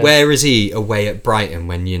 where is he away at Brighton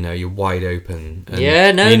when you're wide open?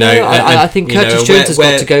 And, I think Curtis Jones has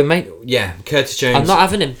got to go, mate. Yeah, Curtis Jones. I'm not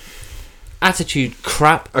having him. Attitude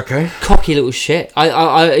crap. Okay. Cocky little shit.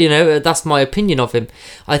 I that's my opinion of him.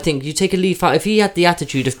 I think you take a leaf out. If he had the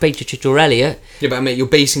attitude of Bajcetic or Elliott. Yeah, but mate, you're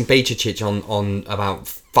basing Bajcetic on about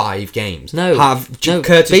 5 games. No.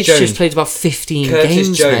 Curtis Bajcetic Jones played about 15 Curtis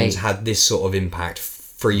games, Jones mate. had this sort of impact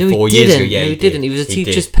 4 No, years ago. Yeah, he didn't. He was a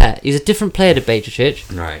teacher's pet. He's a different player to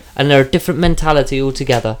Bajcetic. Right. And they're a different mentality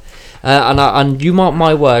altogether. And you mark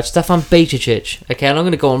my words, Stefan Bajcetic, okay, and I'm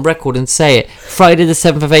going to go on record and say it, Friday the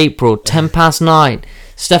 7th of April, 9:10,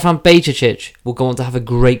 Stefan Bajcetic will go on to have a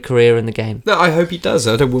great career in the game. No, I hope he does.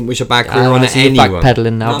 I don't wish a bad career on anyone.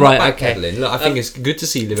 Backpedaling now. No, right, okay. Look, I think it's good to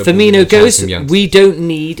see Liverpool. Firmino goes, we don't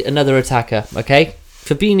need another attacker, okay?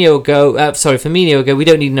 Firmino will go. We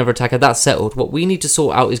don't need another attacker. That's settled. What we need to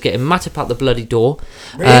sort out is getting Matip out the bloody door.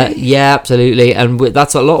 Really? Yeah, absolutely. And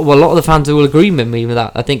that's a lot of the fans will agree with me with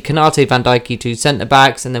that. I think Konate, Van Dijk, 2 centre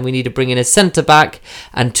backs, and then we need to bring in a centre back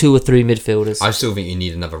and 2 or 3 midfielders. I still think you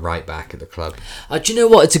need another right back at the club. Do you know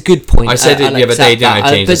what? It's a good point. I said it the other day, didn't I,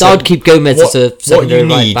 James? But I'd keep Gomez as a secondary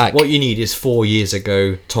right back. What you need is 4 years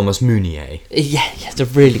ago, Thomas Meunier. Yeah, it's a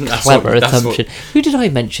really clever assumption. Who did I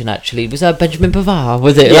mention actually? Was that Benjamin Pavard?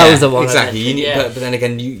 Was it? Yeah, that was the one. Exactly. But then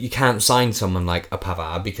again, you can't sign someone like a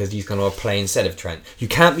Pavard because he's going to play instead of Trent. You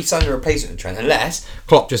can't be signing a replacement of Trent unless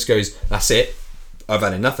Klopp just goes, that's it, I've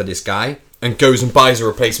had enough of this guy, and goes and buys a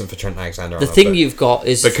replacement for Trent Alexander-Arnold. The thing you've got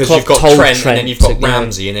is because Klopp you've got told Trent and then you've got to,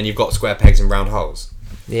 Ramsey and then you've got square pegs and round holes.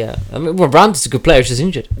 Yeah, I mean, well, Ramsey's a good player. He's just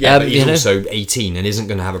injured. Yeah, but he's also 18 and isn't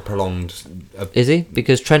going to have a prolonged. Is he?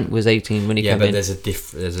 Because Trent was 18 when he came in. Yeah, but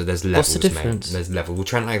there's levels. What's the difference? Mate. There's level. Well,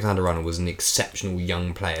 Trent Alexander-Arnold was an exceptional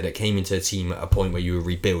young player that came into a team at a point where you were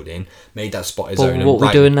rebuilding, made that spot his own. What are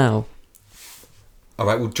we doing now? All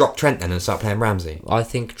right, we'll drop Trent then and start playing Ramsey. I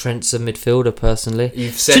think Trent's a midfielder, personally.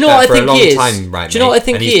 You've said that for a long time, right, mate? Do you know what I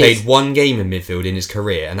think and he's played one game in midfield in his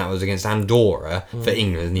career, and that was against Andorra for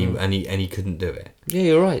England, and he couldn't do it. Yeah,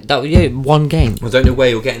 you're right. One game. I don't know where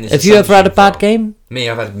you're getting this. Have you ever had a bad game? Me,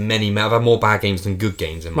 I've had more bad games than good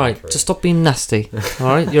games in my career. Just stop being nasty. All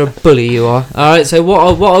right, you're a bully, you are. All right, so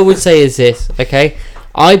what I would say is this, okay?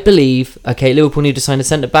 I believe, Liverpool need to sign a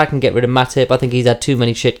centre-back and get rid of Matip. I think he's had too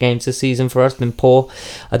many shit games this season for us, been poor.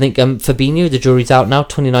 I think Fabinho, the jury's out now,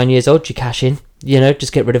 29 years old, you cash in.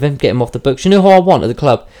 Just get rid of him, get him off the books. You know who I want at the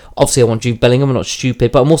club? Obviously, I want Jude Bellingham. I'm not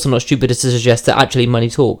stupid, but I'm also not stupid to suggest that actually money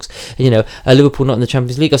talks. Liverpool not in the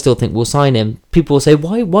Champions League, I still think we'll sign him. People will say,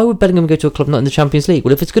 why would Bellingham go to a club not in the Champions League?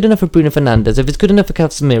 Well, if it's good enough for Bruno Fernandes, if it's good enough for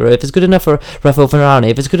Casemiro, if it's good enough for Rafael Varane,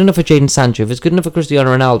 if it's good enough for Jadon Sancho, if it's good enough for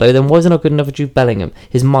Cristiano Ronaldo, then why is it not good enough for Jude Bellingham?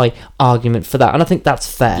 Is my argument for that, and I think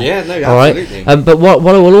that's fair. Yeah, no, absolutely. All right? But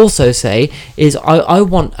what I will also say is I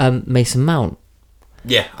want Mason Mount.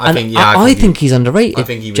 Yeah, I think he's underrated. I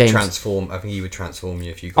think he would James. transform. I think he would transform you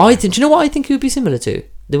if you. Do you know what I think he would be similar to?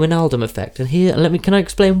 The Wijnaldum effect. And here, can I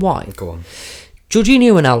explain why? Go on.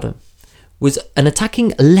 Jorginho Wijnaldum was an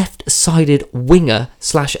attacking left-sided winger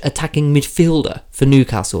 / attacking midfielder for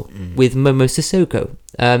Newcastle with Momo Sissoko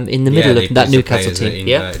in the middle of that Newcastle team.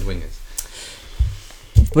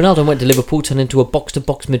 Ronaldo went to Liverpool, turned into a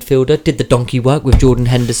box-to-box midfielder, did the donkey work with Jordan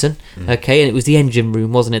Henderson, and it was the engine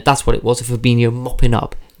room, wasn't it? That's what it was, for Fabinho mopping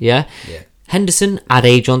up, yeah? Henderson, add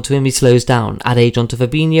age onto him, he slows down. Add age onto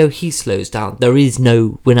Fabinho, he slows down. There is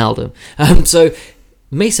no Wijnaldum. So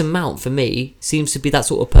Mason Mount, for me, seems to be that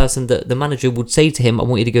sort of person that the manager would say to him, I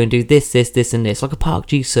want you to go and do this, this, this, and this, like a Park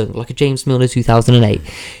Ji-sung, like a James Milner 2008.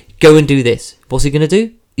 Go and do this. What's he going to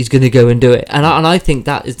do? He's going to go and do it. And I think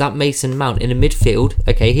that is that Mason Mount in a midfield,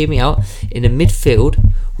 hear me out, in a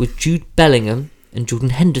midfield with Jude Bellingham and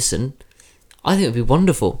Jordan Henderson, I think it would be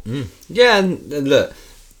wonderful. Yeah, and look,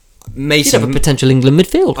 Mason... You'd have a potential England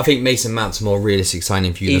midfield. I think Mason Mount's a more realistic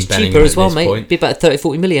signing for you He's than Bellingham cheaper as well, mate. Point. Be about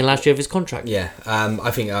 30-40 million last year of his contract. Yeah,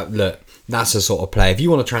 I think, look, that's a sort of player. If you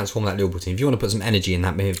want to transform that Liverpool team, if you want to put some energy in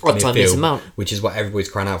that midfield, which is what everybody's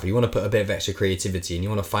crying out for, you want to put a bit of extra creativity and you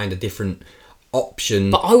want to find a different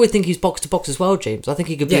option. But I would think he's box to box as well, James. I think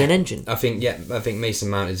he could be an engine. I think Mason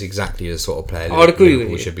Mount is exactly the sort of player I'd agree with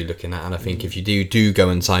Liverpool you. should be looking at, and I think if you do go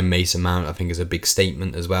and sign Mason Mount, I think it's a big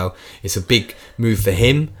statement as well. It's a big move for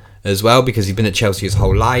him as well because he's been at Chelsea his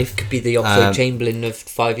whole life. Could be the Oxlade-Chamberlain of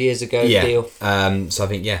 5 years ago deal. So I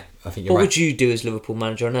think you're right. What would you do as Liverpool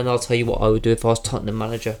manager? And then I'll tell you what I would do if I was Tottenham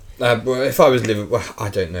manager. Well, if I was Liverpool, I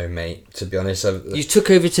don't know, mate. To be honest, you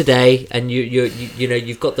took over today, and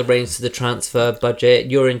you've got the reins to the transfer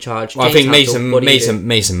budget. You're in charge. Well, I think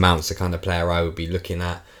Mason Mount's the kind of player I would be looking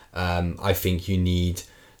at. I think you need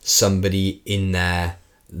somebody in there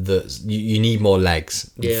that you need more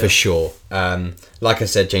legs for sure. Like I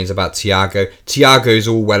said, James, about Thiago. Thiago's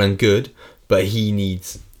all well and good, but he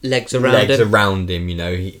needs legs around him.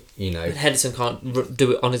 But Henderson can't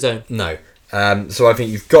do it on his own. No. So I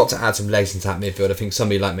think you've got to add some legs into that midfield. I think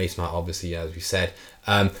somebody like Mason Mount, obviously, as we said.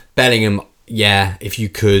 Bellingham, if you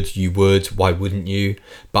could, you would. Why wouldn't you?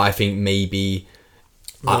 But I think maybe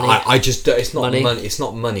it's not money. It's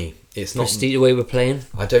not money. It's not the way we're playing.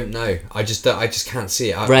 I don't know. I just can't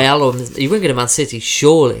see it. Real or you won't get a Man City,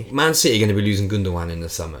 surely. Man City are going to be losing Gundogan in the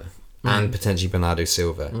summer and potentially Bernardo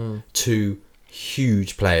Silva, two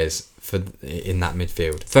huge players in that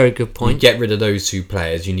midfield. Very good point. You get rid of those two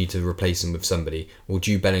players, you need to replace them with somebody. Well,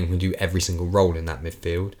 Jude Bellingham can do every single role in that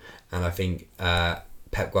midfield, and I think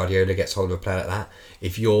Pep Guardiola gets hold of a player like that.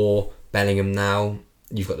 If you're Bellingham now,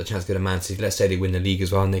 you've got the chance to go to Man City. Let's say they win the league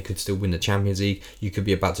as well, and they could still win the Champions League. You could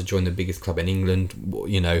be about to join the biggest club in England,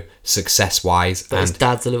 success-wise. But his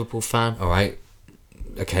dad's a Liverpool fan. All right.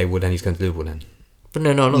 Okay, well then he's going to Liverpool then. But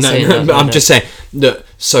no, I'm not saying that. But I'm just saying that.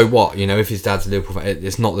 So what? If his dad's a Liverpool fan,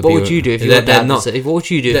 it's not the. What would you do if your dad? What would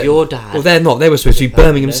you do if your dad? Well, they're not. They were supposed to be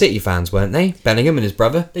Birmingham City fans, weren't they? Bellingham and his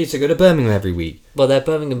brother. They used to go to Birmingham every week. Well, they're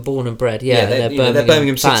Birmingham born and bred. Yeah, they're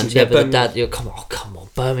Birmingham fans. But the dad. Come on.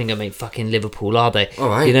 Birmingham ain't fucking Liverpool, are they? All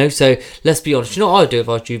right. So let's be honest. You know what I'd do if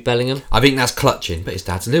I was Jude Bellingham? I think that's clutching, but his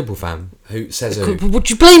dad's a Liverpool fan. Who says who? Would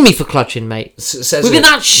you blame me for clutching, mate? Says we've been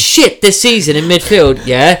that shit this season in midfield.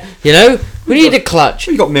 Yeah, we need a clutch.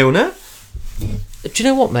 We got Milner. Do you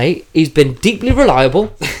know what, mate? He's been deeply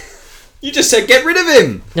reliable. You just said get rid of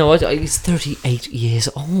him. No, he's 38 years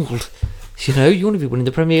old. You know, you want to be winning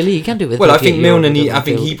the Premier League. You can do it with. Well, I think Milner. I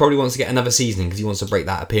think he probably wants to get another season because he wants to break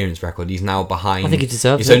that appearance record. He's now behind. I think he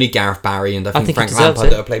deserves it. It's only Gareth Barry and I think Frank Lampard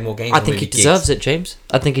that have played more games. I think he deserves it, James.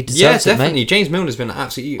 I think he deserves it, definitely. mate. James Milner's been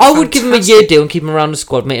absolutely. I would give him a year deal and keep him around the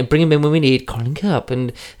squad, mate, and bring him in when we need Colin Cup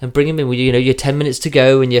and bring him in with you're 10 minutes to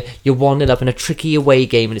go and you're 1-0 up in a tricky away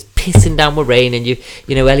game and it's pissing down with rain and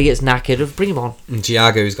Elliot's knackered. Bring him on. And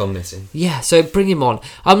Thiago's gone missing. Yeah, so bring him on.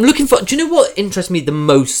 I'm looking for. Do you know what interests me the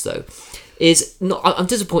most though? I'm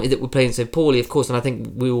disappointed that we're playing so poorly, of course, and I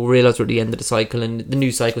think we will realise we're at the end of the cycle and the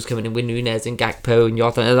new cycle's coming in with Nunez and Gakpo and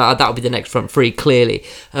Jota, and that'll be the next front three, clearly.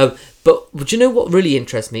 But do you know what really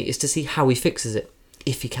interests me is to see how he fixes it,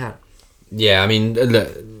 if he can. Yeah, I mean, look...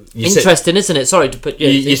 Interesting, isn't it? Sorry to put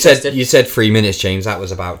you said 3 minutes, James. That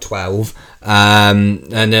was about 12. I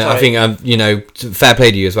think fair play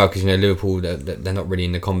to you as well because Liverpool they're not really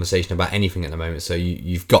in the conversation about anything at the moment. So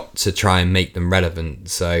you've got to try and make them relevant.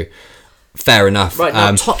 So fair enough. Right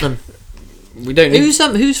now, Tottenham. We don't.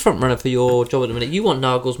 Who's front runner for your job at the minute? You want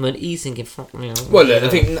Nagelsmann. He's thinking front runner. Well, look, I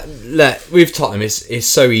think with Tottenham, it's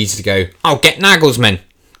so easy to go. Oh, get Nagelsmann.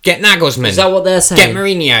 Get Nagelsmann. Is that what they're saying? Get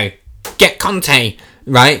Mourinho. Get Conte.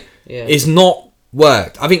 Right? Yeah. It's not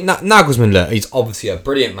worked. I think Nagelsmann, look, he's obviously a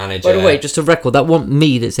brilliant manager. By the way, just a record, that wasn't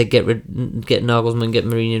me that said get Nagelsmann, get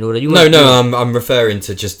Mourinho in order. I'm referring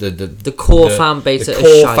to just the core fan base. The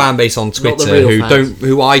core fan base on Twitter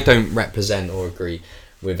who I don't represent or agree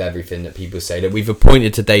with everything that people say. That we've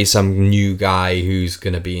appointed today some new guy who's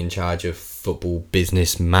going to be in charge of football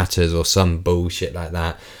business matters or some bullshit like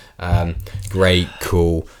that. Great,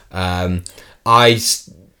 cool. I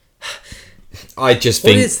just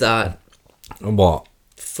think... What is that? What?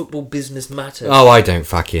 Football business matters. Oh, I don't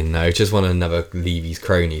fucking know. Just want to never leave his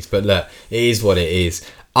cronies. But look, it is what it is.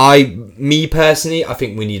 Me personally, I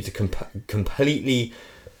think we need to completely...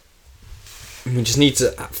 We just need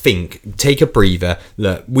to think, take a breather.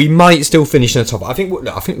 Look, we might still finish in the top... I think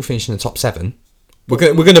we're finishing in the top 7. We're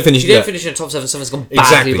going to finish... If you don't finish in the top 7, something's gone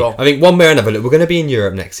badly wrong. I think one way or another, look, we're going to be in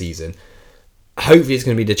Europe next season. Hopefully it's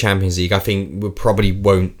going to be the Champions League. I think we probably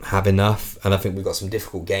won't have enough, and I think we've got some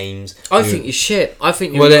difficult games. I think you're shit. I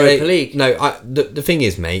think you're Europa League. No, the thing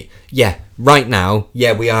is, mate, right now,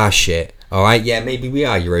 we are shit. All right, maybe we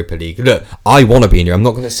are Europa League. Look, I want to be in Europe. I'm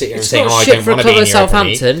not going to sit here and say, I don't want to be in Europa League. It's not shit for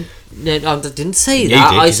a club like Southampton. No, I didn't say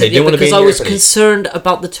that. I said because I was concerned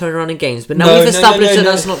about the turnaround in games, but now we've established that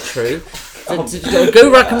that's not true.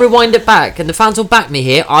 Go back and rewind it back, and the fans will back me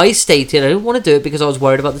here. I stated I didn't want to do it because I was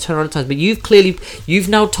worried about the turnaround times, but you've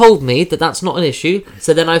now told me that that's not an issue.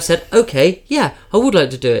 So then I've said, okay, I would like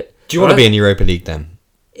to do it. Do you want to be in Europa League then?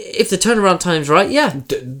 If the turnaround time's right, yeah.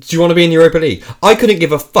 Do you want to be in Europa League? I couldn't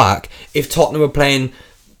give a fuck if Tottenham were playing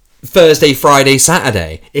Thursday, Friday,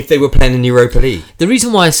 Saturday if they were playing in Europa League. The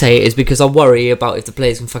reason why I say it is because I worry about if the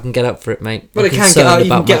players can fucking get up for it, mate. Well, they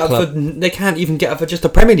can't even get up for just the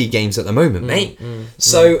Premier League games at the moment, mate.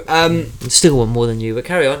 Still one more than you, but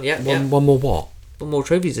carry on. One more what? One more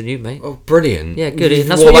trophies than you, mate. Oh, brilliant. Yeah, good.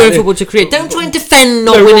 And that's what you're in football to create. Don't try and defend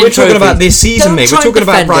not winning trophies. We're talking about this season, mate. We're talking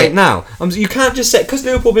about right now. You can't just say, because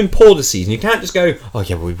Liverpool have been poor this season, you can't just go,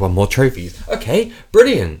 we've won more trophies. Okay,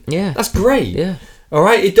 brilliant. Yeah. That's great. Yeah. All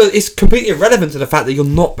right, it's completely irrelevant to the fact that you're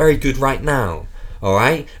not very good right now. All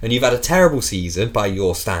right, and you've had a terrible season by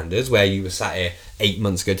your standards, where you were sat here 8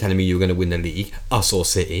 months ago telling me you were going to win the league, us or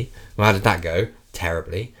City. Well, how did that go?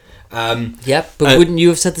 Terribly. But wouldn't you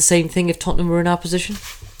have said the same thing if Tottenham were in our position?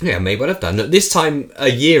 Yeah, maybe I'd have done. Look, this time a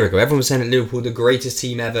year ago, everyone was saying that Liverpool were the greatest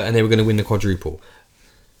team ever, and they were going to win the quadruple.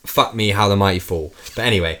 Fuck me, how the mighty fall. But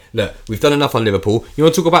anyway, look, we've done enough on Liverpool. You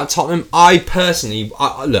want to talk about Tottenham? I personally,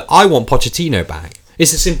 I want Pochettino back.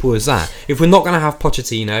 It's as simple as that. If we're not going to have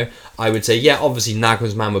Pochettino, I would say, obviously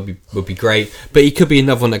Nagelsmann would be great, but he could be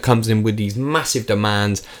another one that comes in with these massive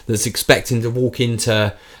demands that's expecting to walk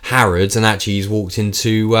into Harrods and actually he's walked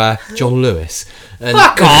into John Lewis. And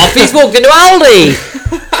fuck off! He's walked into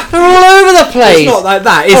Aldi! They're all over the place. It's not like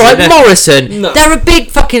that, is it? Alright, Morrison. No. They're a big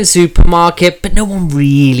fucking supermarket, but no one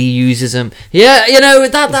really uses them. Yeah,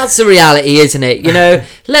 that's the reality, isn't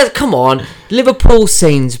it? Come on. Liverpool,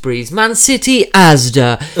 Sainsbury's. Man City,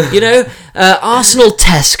 Asda. Arsenal,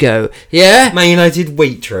 Tesco. Yeah? Man United,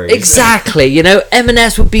 Waitrose. Exactly.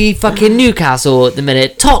 M&S would be fucking Newcastle at the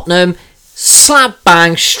minute. Tottenham, slap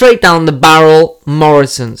bang, straight down the barrel,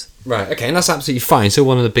 Morrison's. Right, okay, and that's absolutely fine. Still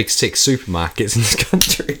one of the big 6 supermarkets in this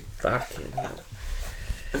country. Fucking hell.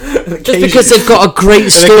 Just because they've got a great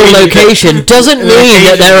store location doesn't mean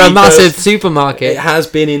that they're a massive supermarket. It has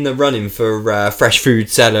been in the running for fresh food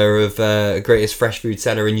seller of greatest fresh food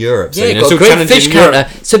seller in Europe. So, yeah, you've got a great fish counter.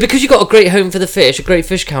 So because you've got a great home for the fish, a great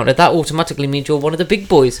fish counter, that automatically means you're one of the big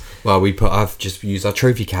boys. Well, I've just used our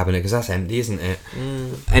trophy cabinet because that's empty, isn't it?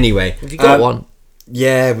 Anyway, Have you got one?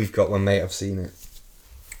 Yeah, we've got one, mate. I've seen it.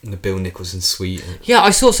 The Bill Nicholson suite. Yeah, I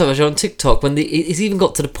saw something on TikTok when it's even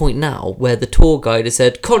got to the point now where the tour guide has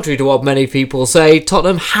said, contrary to what many people say,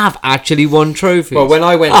 Tottenham have actually won trophies. Well, when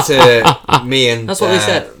I went to that's what they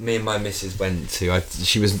said. Me and my missus went to.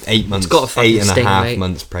 She was 8 months, got a 8.5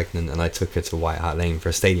 months pregnant, and I took her to White Hart Lane for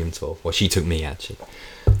a stadium tour. Well, she took me actually,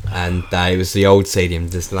 and it was the old stadium.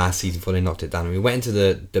 This last season before they knocked it down, and we went into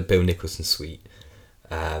the Bill Nicholson suite.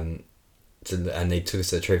 And they took us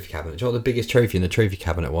to the trophy cabinet. Do you know what the biggest trophy in the trophy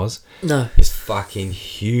cabinet was? No. This fucking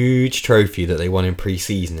huge trophy that they won in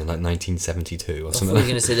pre-season in like 1972 or something. I thought you were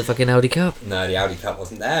going to say the fucking Audi Cup. No, the Audi Cup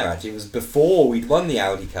wasn't there actually. It was before we'd won the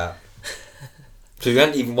Audi Cup. So we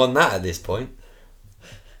hadn't even won that at this point.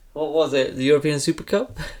 What was it? The European Super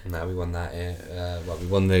Cup? No, we won that. We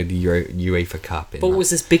won the UEFA Cup. What was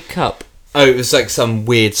this big cup? Oh, it was like some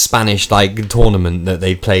weird Spanish like tournament that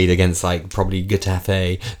they played against like probably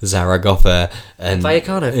Getafe, Zaragoza, and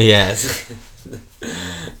Vallecano. Yes,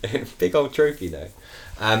 big old trophy though.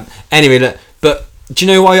 Anyway, look, but do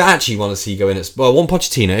you know what I actually want to see go in? I want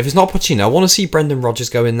Pochettino. If it's not Pochettino, I want to see Brendan Rodgers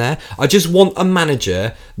go in there. I just want a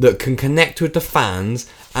manager that can connect with the fans,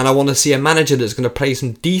 and I want to see a manager that's going to play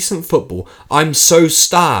some decent football. I'm so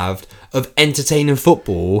starved of entertaining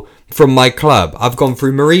football from my club. I've gone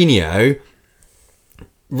through Mourinho,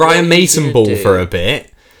 Ryan Mason ball for a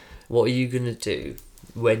bit. What are you going to do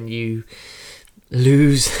when you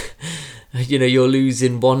lose? You're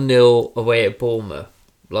losing 1-0 away at Bournemouth,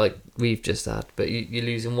 like we've just had, but you're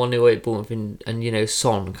losing 1-0 away at Bournemouth, and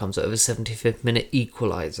Son comes out of a 75th minute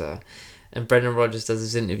equaliser. And Brendan Rodgers does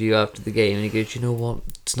this interview after the game, and he goes, "You know what?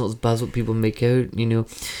 It's not as bad as what people make out.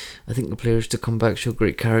 I think the players to come back show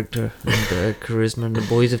great character and charisma, and the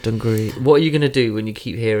boys have done great." What are you going to do when you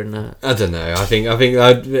keep hearing that? I don't know. I think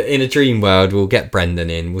in a dream world, we'll get Brendan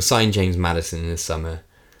in. We'll sign James Maddison in the summer.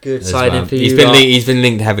 Good signing for you. He's been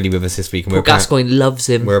linked heavily with us this week. And Paul Gascoigne loves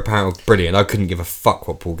him. We're apparently brilliant. I couldn't give a fuck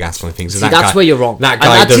what Paul Gascoigne thinks. That's where you're wrong. That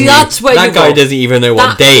guy doesn't even know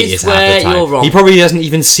what day it is half the time. You're wrong. He probably hasn't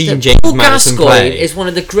even seen James Maddison play. Paul Gascoigne is one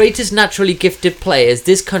of the greatest naturally gifted players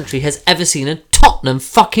this country has ever seen, and Tottenham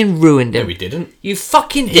fucking ruined him. No, he didn't. You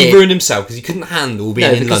fucking did. He ruined himself because he couldn't handle being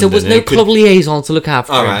in London. because there was no club liaison to look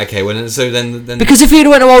after him. All right, okay. Well, so then because if he had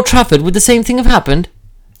went to Old Trafford, would the same thing have happened?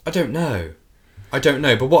 I don't know,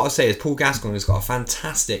 but what I'll say is Paul Gascoigne has got a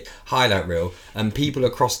fantastic highlight reel, and people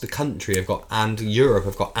across the country and Europe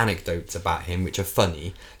have got anecdotes about him which are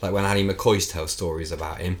funny, like when Ali McCoy tells stories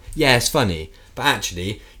about him. Yeah, it's funny, but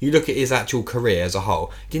actually, you look at his actual career as a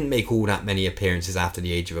whole, he didn't make all that many appearances after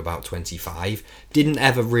the age of about 25, didn't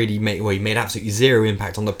ever really he made absolutely zero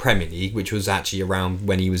impact on the Premier League, which was actually around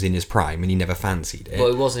when he was in his prime, and he never fancied it.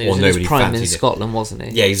 Well, he wasn't. He was in his prime in Scotland, wasn't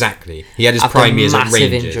he? Yeah, exactly. He had his prime years at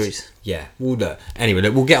Rangers. Injuries. Yeah, well, look. Anyway,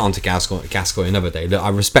 we'll get on to Gascoigne another day. Look, I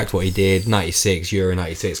respect what he did. 96, Euro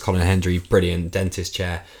 96, Colin Hendry, brilliant, dentist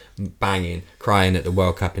chair, banging, crying at the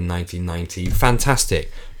World Cup in 1990.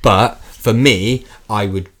 Fantastic. But for me, I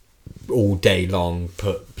would all day long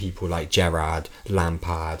put people like Gerrard,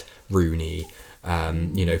 Lampard, Rooney,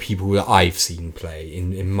 people that I've seen play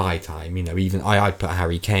in my time. Even I'd put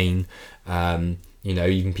Harry Kane.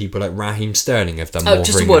 Even people like Raheem Sterling have done more.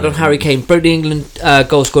 Just a word on Harry Kane. Broke the England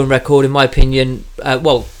goal scoring record, in my opinion.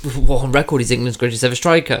 On record, he's England's greatest ever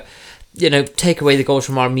striker. Take away the goals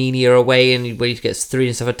from Armenia away and where he gets 3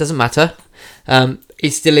 and stuff, it doesn't matter.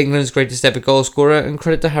 He's still England's greatest ever goal scorer, and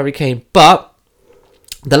credit to Harry Kane. But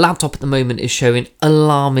the laptop at the moment is showing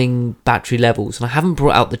alarming battery levels, and I haven't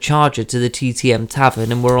brought out the charger to the TTM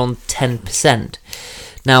Tavern, and we're on 10%.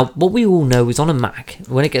 Now, what we all know is on a Mac,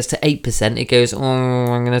 when it gets to 8%, it goes,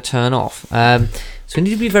 I'm going to turn off. So we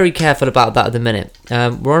need to be very careful about that at the minute.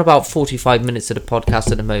 We're on about 45 minutes of the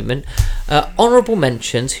podcast at the moment. Honourable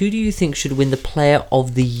mentions, who do you think should win the Player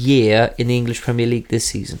of the Year in the English Premier League this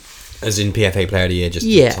season? As in PFA Player of the Year, just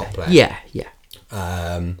the top player? Yeah.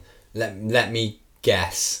 Let me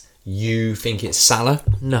guess. You think it's Salah?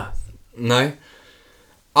 No.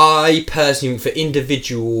 I personally think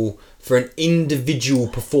for an individual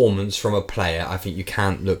performance from a player, I think you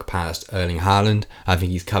can't look past Erling Haaland. I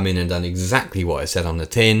think he's come in and done exactly what I said on the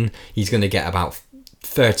tin. He's going to get about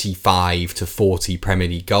 35 to 40 Premier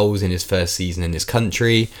League goals in his first season in this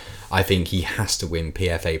country. I think he has to win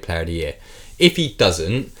PFA Player of the Year. If he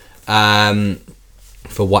doesn't,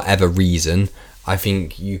 for whatever reason, I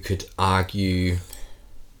think you could argue.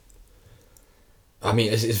 I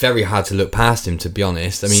mean, it's very hard to look past him, to be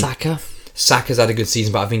honest. I mean, Saka's had a good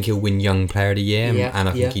season, but I think he'll win Young Player of the Year, and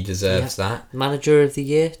I think he deserves that. Manager of the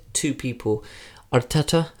Year, 2 people.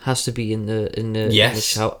 Arteta has to be in the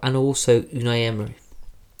shout, and also Unai Emery.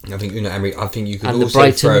 I think Unai Emery. I think you could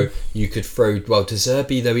also throw. You could throw. Well, De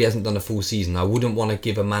Zerbi, though he hasn't done a full season, I wouldn't want to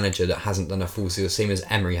give a manager that hasn't done a full season, same as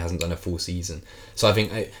Emery hasn't done a full season. So I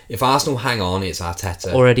think if Arsenal hang on, it's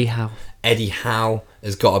Arteta or Eddie Howe. Eddie Howe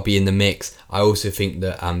has got to be in the mix. I also think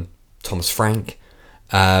that Thomas Frank,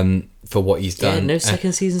 for what he's done, no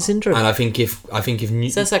second season syndrome. And I think if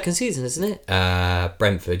it's their second season, isn't it?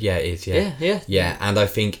 Brentford, it is. Yeah. And I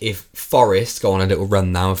think if Forest go on a little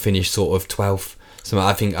run now and finish sort of 12th, so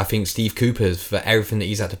I think Steve Cooper's, for everything that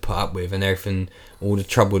he's had to put up with and everything, all the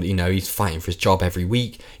trouble, he's fighting for his job every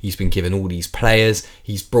week. He's been given all these players.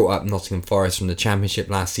 He's brought up Nottingham Forest from the Championship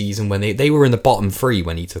last season when they were in the bottom 3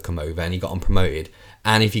 when he took them over, and he got them promoted.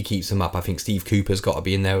 And if he keeps them up, I think Steve Cooper's got to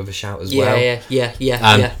be in there with a shout as well.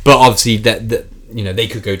 Yeah. But obviously, that they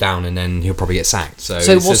could go down and then he'll probably get sacked. So it's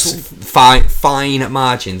what's just fine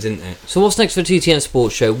margins, isn't it? So what's next for TTM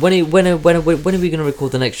Sports Show? When are we going to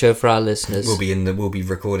record the next show for our listeners? We'll be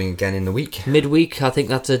recording again in the week. Midweek, I think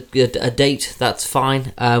that's a date. That's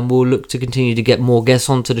fine. We'll look to continue to get more guests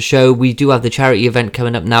onto the show. We do have the charity event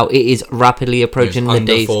coming up now. It is rapidly approaching the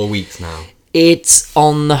days. Under 4 weeks now. It's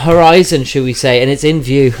on the horizon, shall we say, and it's in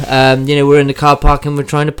view. We're in the car park and we're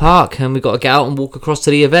trying to park, and we've got to get out and walk across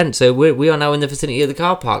to the event. So we are now in the vicinity of the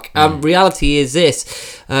car park. Reality is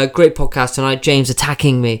this: great podcast tonight. James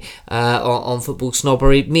attacking me on football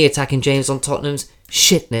snobbery, me attacking James on Tottenham's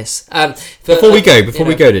shitness. Before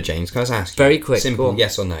we go to James, can I just ask you? Very quick. Simple,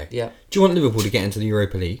 yes or no? Yeah. Do you want Liverpool to get into the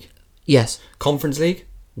Europa League? Yes. Conference League?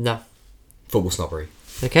 No. Football snobbery.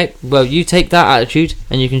 Okay. Well, you take that attitude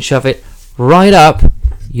and you can shove it right up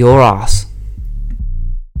your arse.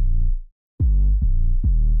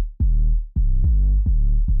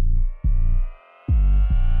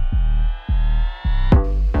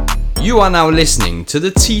 You are now listening to the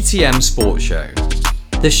TTM Sports Show.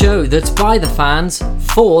 The show that's by the fans,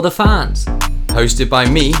 for the fans. Hosted by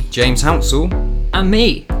me, James Hounsell. And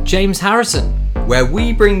me, James Harrison. Where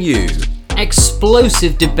we bring you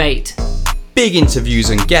explosive debate, big interviews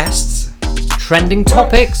and guests, trending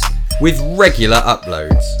topics, with regular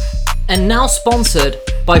uploads. And now sponsored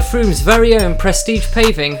by Froome's very own Prestige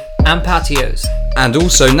Paving and Patios. And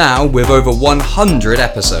also now with over 100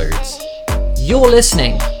 episodes. You're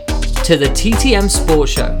listening to the TTM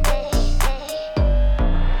Sports Show.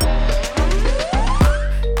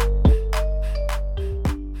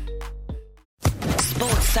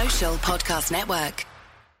 Sports Social Podcast Network.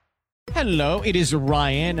 Hello, it is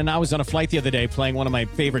Ryan, and I was on a flight the other day playing one of my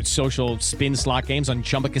favorite social spin slot games on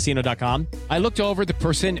ChumbaCasino.com. I looked over at the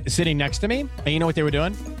person sitting next to me, and you know what they were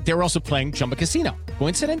doing? They were also playing Chumba Casino.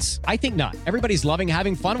 Coincidence? I think not. Everybody's loving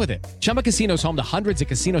having fun with it. Chumba Casino is home to hundreds of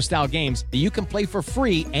casino-style games that you can play for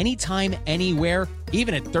free anytime, anywhere,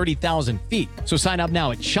 even at 30,000 feet. So sign up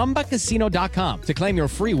now at ChumbaCasino.com to claim your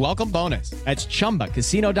free welcome bonus. That's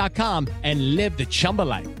ChumbaCasino.com and live the Chumba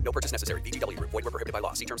life. No purchase necessary. VGW. Void where prohibited by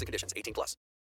law. See terms and conditions. 18+.